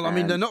 Well, I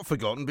mean, they're not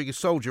forgotten, because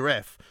Soldier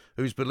F,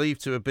 who's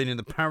believed to have been in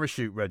the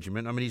parachute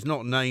regiment, I mean, he's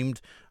not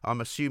named.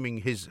 I'm assuming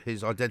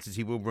his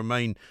identity will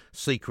remain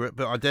secret,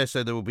 but I dare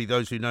say there will be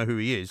those who know who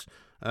he is.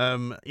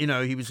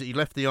 He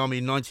left the army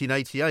in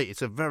 1988.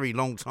 It's a very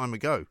long time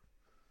ago.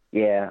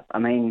 Yeah, I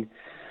mean,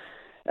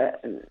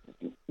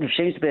 there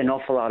seems to be an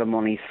awful lot of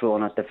money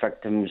thrown at the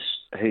victims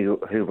who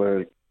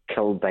were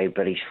killed by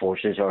British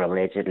forces or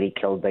allegedly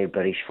killed by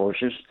British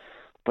forces.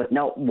 But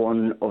not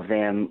one of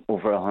them,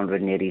 over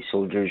 180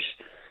 soldiers'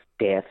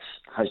 deaths,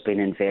 has been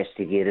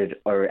investigated,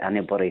 or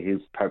anybody who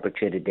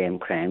perpetrated them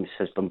crimes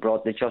has been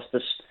brought to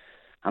justice.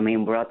 I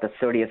mean, we're at the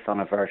 30th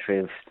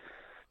anniversary of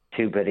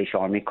 2 British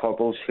Army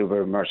corporals who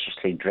were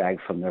mercilessly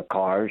dragged from their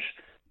cars,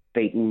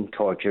 beaten,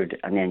 tortured,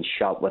 and then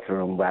shot with their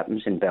own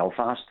weapons in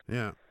Belfast.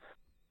 Yeah.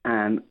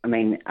 I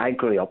mean, I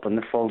grew up on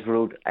the Falls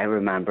Road. I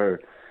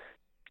remember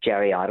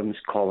Jerry Adams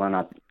calling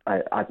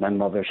at my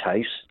mother's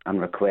house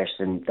and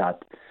requesting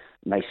that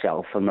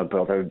myself and my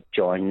brother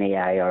join the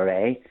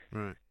IRA.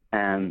 Right.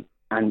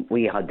 And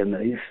we had to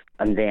move.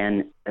 And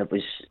then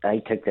I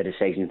took the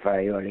decision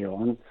very early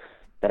on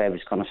that I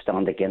was going to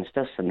stand against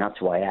this, and that's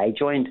why I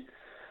joined.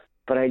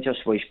 But I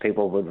just wish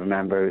people would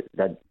remember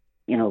that,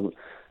 you know,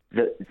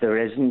 there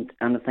isn't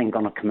anything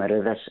going to come out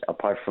of this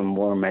apart from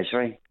more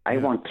misery. I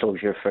want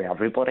closure for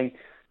everybody,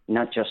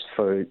 not just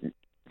for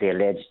the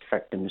alleged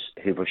victims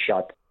who were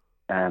shot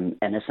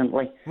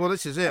innocently. Well,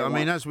 this is it. I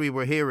mean, as we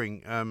were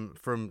hearing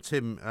from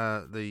Tim,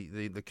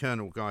 the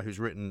Colonel guy who's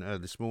written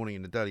this morning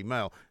in the Daily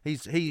Mail,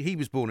 he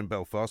was born in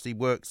Belfast. He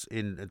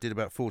did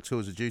about 4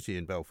 tours of duty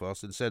in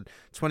Belfast, and said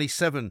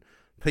 27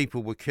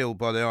 people were killed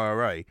by the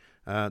IRA,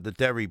 the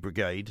Derry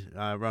Brigade,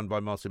 run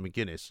by Martin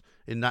McGuinness,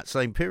 in that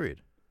same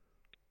period.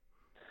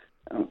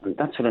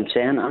 That's what I'm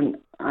saying,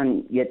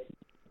 and yet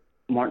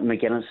Martin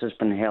McGuinness has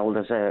been held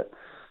as a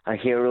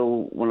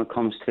hero when it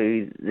comes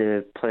to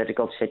the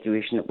political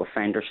situation that we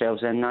find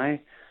ourselves in now.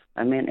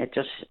 I mean, it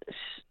just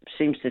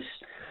seems to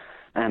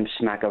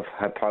smack of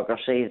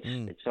hypocrisy.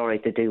 It's all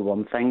right to do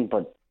one thing,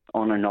 but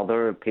on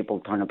another,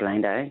 people turn a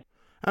blind eye.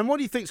 And what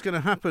do you think is going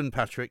to happen,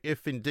 Patrick,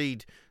 if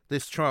indeed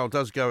this trial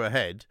does go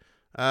ahead,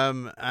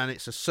 and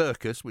it's a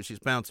circus, which it's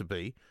bound to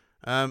be,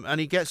 and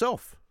he gets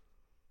off?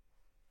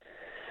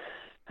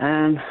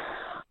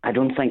 I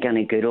don't think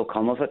any good will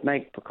come of it,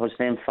 Mike, because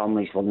then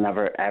families will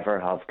never, ever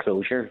have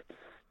closure.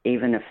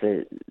 Even if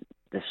the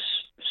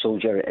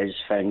soldier is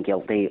found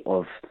guilty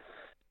of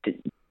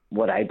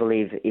what I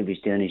believe he was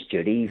doing his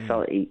duty,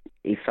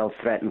 he felt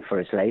threatened for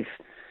his life.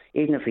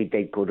 Even if he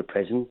did go to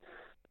prison,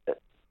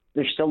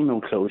 there's still no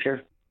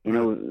closure. You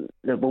know,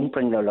 they won't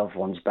bring their loved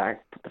ones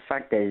back. But the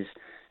fact is,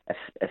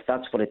 if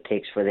that's what it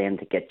takes for them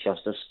to get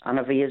justice, and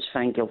if he is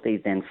found guilty,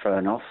 then fair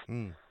enough.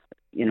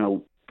 You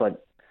know,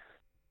 but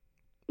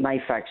my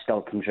fact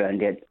still comes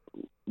around it.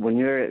 When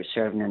you're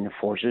serving in the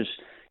forces,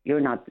 you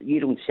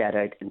don't set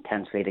out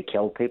intensely to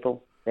kill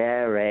people. The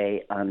IRA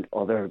and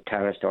other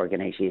terrorist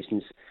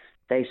organisations,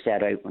 they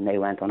set out when they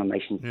went on a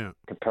mission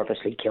to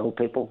purposely kill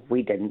people.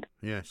 We didn't.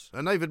 Yes,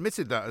 and they've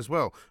admitted that as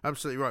well.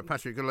 Absolutely right.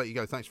 Patrick, going to let you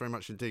go. Thanks very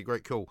much indeed.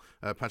 Great call.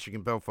 Patrick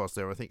in Belfast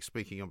there, I think,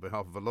 speaking on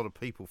behalf of a lot of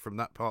people from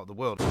that part of the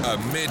world. A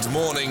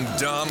mid-morning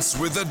dance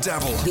with the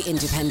devil. The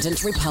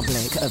Independent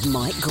Republic of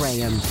Mike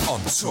Graham. On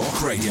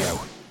Talk Radio.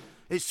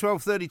 It's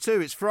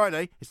 12:32. It's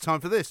Friday. It's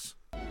time for this.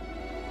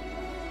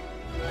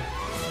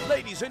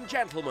 Ladies and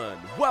gentlemen,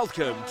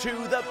 welcome to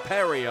the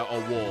Perrier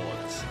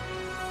Awards.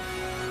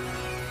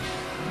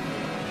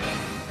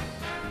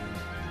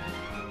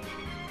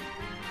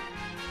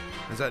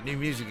 Is that new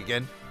music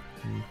again?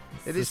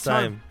 It is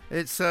time.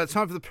 It's time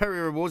for the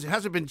Perrier Awards. It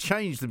hasn't been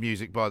changed, the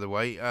music, by the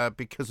way,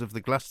 because of the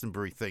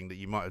Glastonbury thing that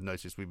you might have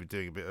noticed we were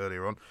doing a bit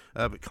earlier on.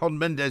 But Con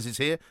Mendes is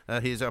here.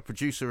 He is our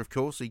producer, of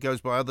course. He goes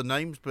by other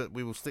names, but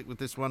we will stick with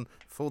this one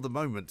for the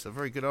moment. A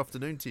very good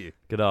afternoon to you.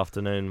 Good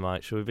afternoon,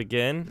 Mike. Shall we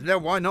begin? No,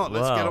 why not?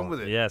 Let's get on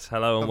with it. Yes,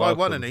 hello and welcome.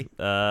 welcome. Have I won any?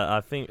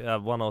 I think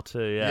 1 or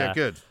 2, yeah. Yeah,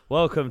 good.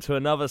 Welcome to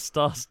another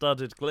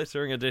star-studded,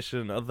 glittering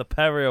edition of the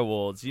Perrier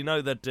Awards. You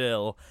know the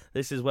deal.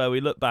 This is where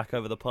we look back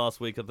over the past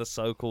week of the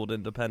so-called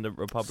Independent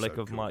Republic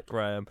of Mike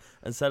Graham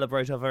and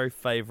celebrate our very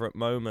favourite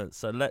moments.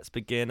 So let's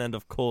begin. And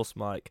of course,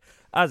 Mike,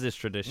 as is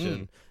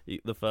tradition,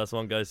 the first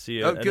one goes to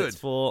you. Oh, good. And it's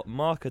for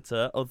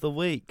Marketer of the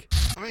Week.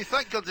 I mean,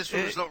 thank God this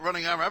one was not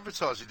running our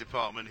advertising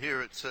department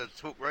here at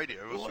Talk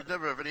Radio, or else we'd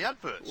never have any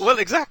adverts. Well,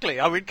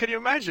 exactly. I mean, can you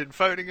imagine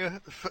phoning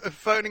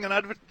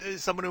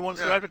someone who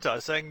wants to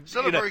advertise, saying it's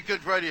not a very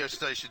good radio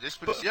station, this,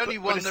 but it's the only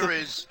one there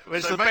is.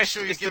 So make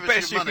sure you give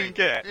us your money. It's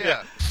the best you can get.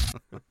 Yeah.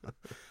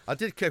 I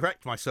did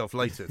correct myself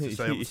later to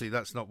say, obviously,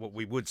 that's not what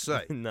we would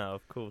say. No,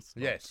 of course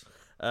not. Yes.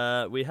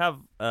 We have,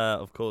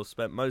 of course,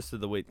 spent most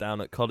of the week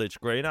down at College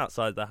Green,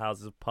 outside the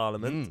Houses of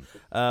Parliament.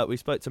 We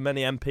spoke to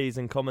many MPs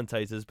and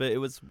commentators, but it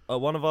was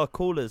one of our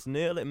callers,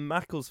 Neil in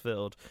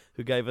Macclesfield,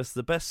 who gave us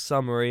the best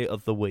summary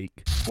of the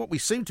week. What we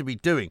seem to be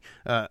doing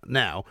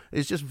now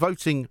is just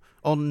voting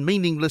on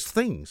meaningless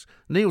things.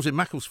 Neil's in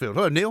Macclesfield.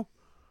 Hello, Neil.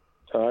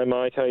 Hi,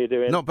 Mike. How you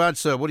doing? Not bad,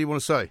 sir. What do you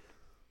want to say?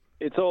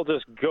 It's all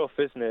just guff,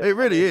 isn't it? It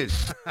really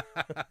is.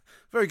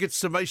 Very good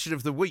summation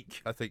of the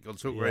week, I think, on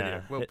Talk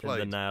Radio. Well hitting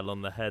played. The nail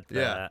on the head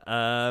there.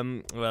 Yeah.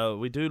 Well,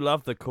 we do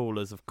love the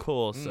callers, of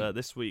course.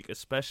 This week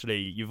especially,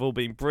 you've all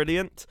been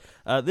brilliant.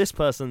 This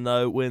person,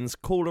 though, wins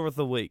Caller of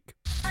the Week.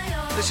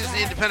 This is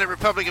the Independent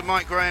Republic of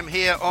Mike Graham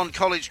here on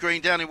College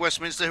Green down in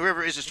Westminster.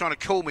 Whoever it is trying to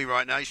call me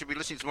right now, you should be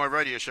listening to my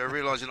radio show,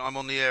 realising I'm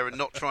on the air and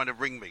not trying to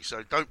ring me.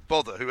 So don't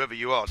bother, whoever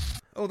you are.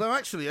 Although,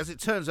 actually, as it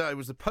turns out, it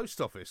was the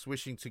post office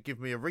wishing to give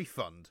me a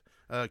refund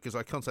because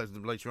I contacted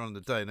them later on in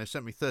the day, and they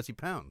sent me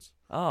 £30.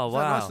 Oh, Is wow.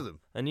 that nice of them?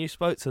 And you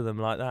spoke to them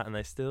like that, and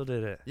they still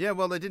did it. Yeah,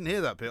 well, they didn't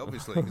hear that bit,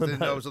 obviously, because they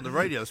didn't know I was on the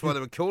radio. That's why they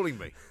were calling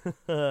me.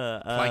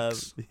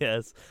 Thanks.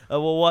 Yes.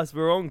 Well, whilst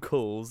we're on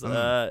calls, you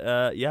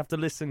have to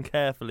listen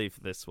carefully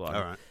for this one.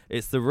 All right.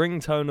 It's the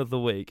ringtone of the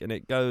week, and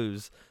it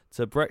goes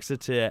to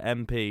Brexiteer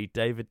MP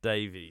David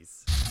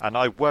Davies. And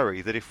I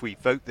worry that if we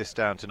vote this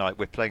down tonight,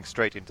 we're playing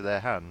straight into their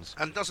hands.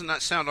 And doesn't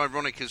that sound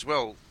ironic as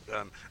well,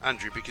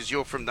 Andrew, because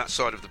you're from that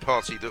side of the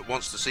party that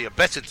wants to see a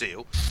better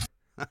deal?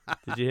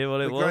 Did you hear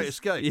what it was? The Great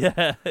Escape.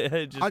 Yeah.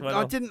 It just went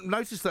I off. didn't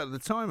notice that at the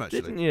time,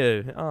 actually. Didn't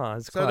you? Oh,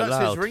 it's so quite that's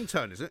loud. his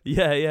ringtone, is it?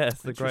 Yeah,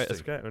 it's the Great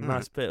Interesting. Escape. A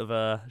nice bit of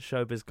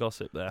showbiz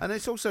gossip there. And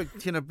it's also,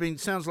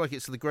 sounds like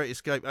it's the Great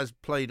Escape as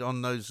played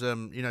on those,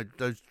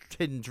 those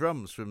tin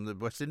drums from the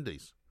West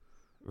Indies.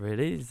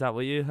 Really? Is that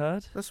what you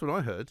heard? That's what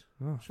I heard.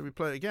 Oh. Should we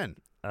play it again?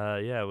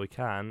 Yeah, we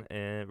can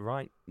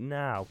right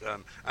now.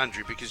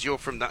 Andrew, because you're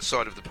from that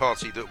side of the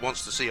party that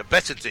wants to see a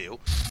better deal.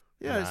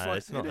 Yeah, No,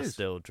 it's not a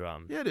steel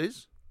drum. Yeah, it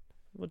is.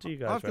 What do you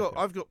guys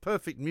I've got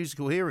perfect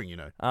musical hearing, you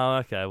know. Oh,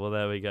 okay. Well,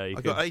 there we go.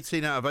 I got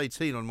 18 out of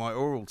 18 on my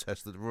oral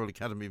test at the Royal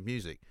Academy of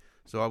Music,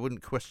 so I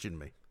wouldn't question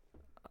me.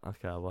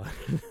 Okay, well,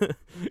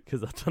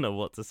 because I don't know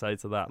what to say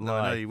to that.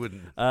 No, you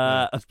wouldn't.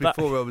 It's back...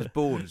 before I was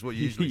born, is what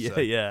you usually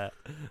say. Yeah,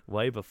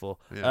 way before.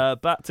 Yeah.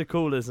 Back to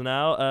callers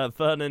now.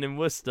 Vernon in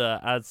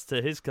Worcester adds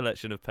to his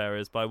collection of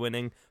pairs by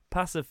winning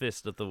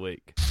Pacifist of the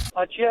Week.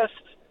 I just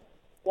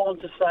want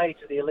to say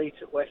to the elite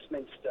at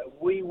Westminster,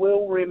 we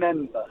will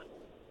remember.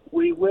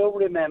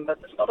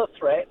 That's not a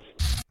threat.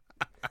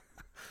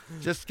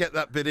 Just get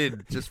that bit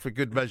in, just for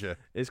good measure.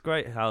 It's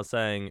great how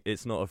saying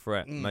it's not a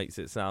threat makes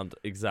it sound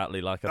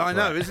exactly like a threat. I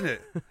know, isn't it?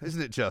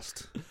 Isn't it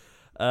just?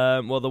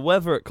 Well, the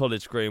weather at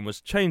College Green was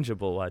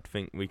changeable, I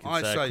think we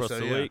could say across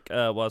the week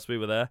whilst we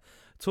were there.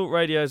 Talk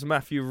Radio's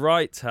Matthew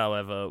Wright,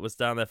 however, was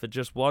down there for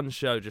just one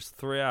show, just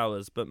 3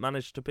 hours, but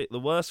managed to pick the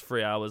worst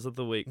 3 hours of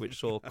the week, which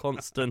saw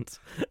constant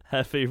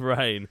heavy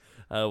rain.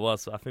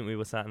 Whilst I think we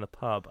were sat in the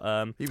pub.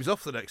 He was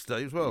off the next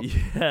day as well.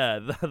 Yeah,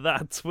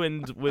 that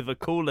twinned with a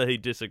caller he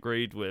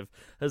disagreed with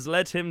has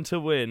led him to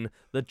win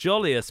the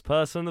jolliest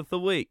person of the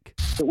week.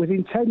 But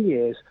within 10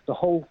 years, the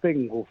whole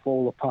thing will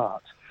fall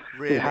apart.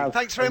 Really?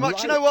 Thanks very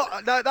much. You know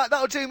what? No,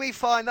 that'll do me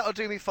fine. That'll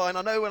do me fine.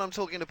 I know when I'm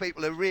talking to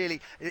people who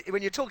really...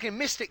 When you're talking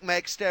Mystic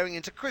Meg staring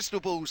into crystal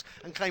balls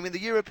and claiming the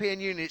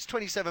European Union, its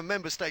 27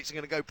 member states are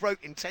going to go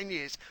broke in 10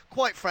 years,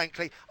 quite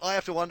frankly, I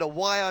have to wonder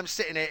why I'm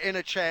sitting here in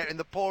a chair in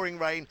the pouring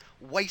rain,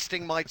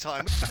 wasting my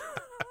time.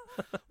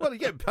 Well, you're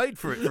getting paid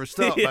for it for a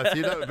start,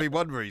 Matthew. That would be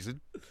one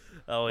reason.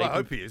 Oh, well, I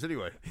hope he is,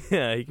 anyway.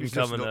 Yeah, he can He's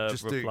come just and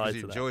just reply because to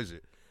he that. enjoys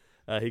it.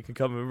 He can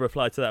come and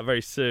reply to that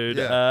very soon.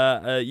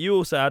 Yeah. You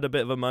also had a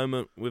bit of a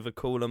moment with a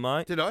caller,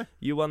 Mike. Did I?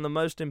 You won the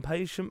most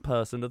impatient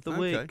person of the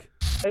week.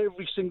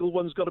 Every single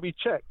one's got to be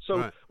checked.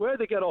 So where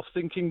they get off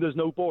thinking there's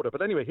no border.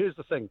 But anyway, here's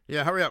the thing.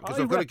 Yeah, hurry up, because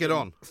I've got to get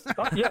on.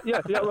 Yeah,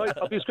 right.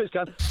 I'll be as quick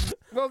as I can.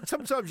 Well,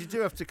 sometimes you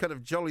do have to kind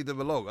of jolly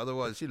them along.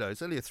 Otherwise,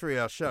 it's only a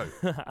 3-hour show.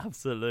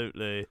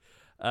 Absolutely.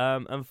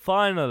 And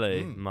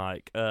finally,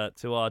 Mike,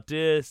 to our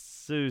dear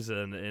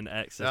Susan in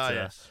Exeter. Ah,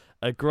 yes.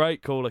 A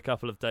great call a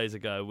couple of days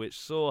ago, which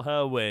saw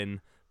her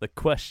win the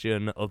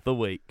question of the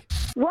week.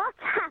 What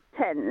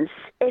happens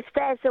if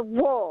there's a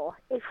war,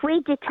 if we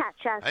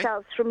detach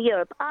ourselves from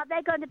Europe? Are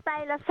they going to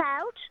bail us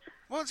out?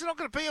 Well, it's not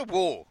going to be a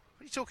war.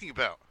 What are you talking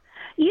about?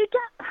 You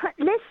don't...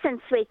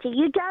 Listen, sweetie,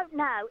 you don't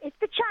know. If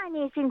the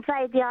Chinese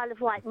invade the Isle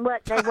of Wight and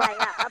work their way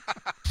up...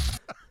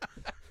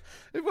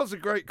 It was a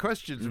great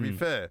question, to be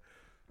fair.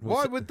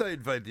 Why would they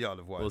invade the Isle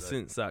of Wight? Well,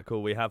 since that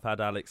call, we have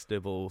had Alex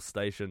Dibble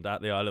stationed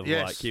at the Isle of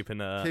Wight,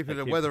 keeping a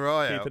weather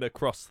eye out, keeping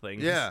across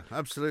things. Yeah,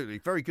 absolutely,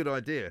 very good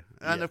idea.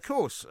 And of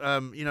course,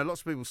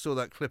 lots of people saw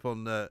that clip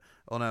on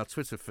our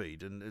Twitter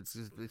feed, and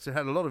it's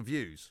had a lot of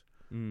views.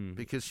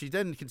 Because she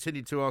then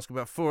continued to ask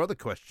about 4 other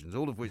questions,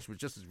 all of which were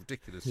just as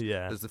ridiculous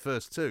as the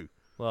first 2.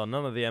 Well,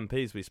 none of the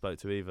MPs we spoke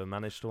to either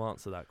managed to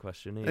answer that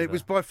question either. It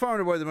was by far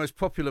and away the most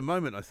popular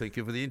moment, I think,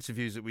 of the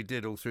interviews that we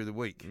did all through the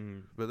week.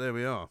 But there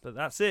we are. But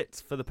that's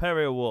it for the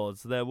Perry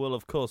Awards. There will,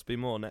 of course, be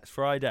more next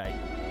Friday.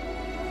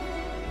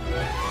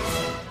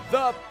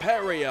 The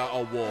Perry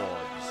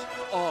Awards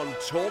on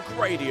Talk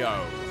Radio.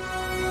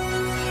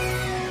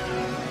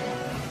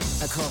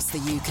 Across the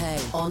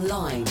UK,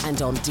 online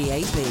and on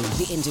DAB,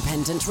 the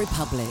Independent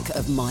Republic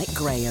of Mike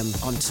Graham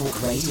on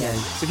Talk Radio.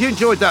 If you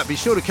enjoyed that, be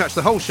sure to catch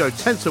the whole show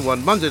 10 to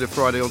 1, Monday to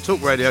Friday on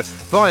Talk Radio,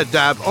 via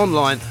DAB,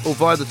 online or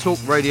via the Talk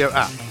Radio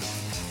app.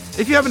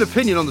 If you have an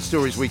opinion on the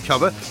stories we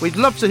cover, we'd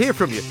love to hear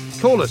from you.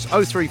 Call us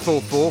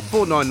 0344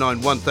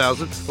 499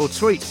 1000 or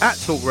tweet at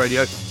Talk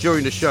Radio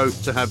during the show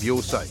to have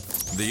your say.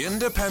 The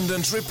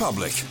Independent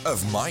Republic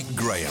of Mike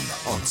Graham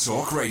on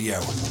Talk Radio.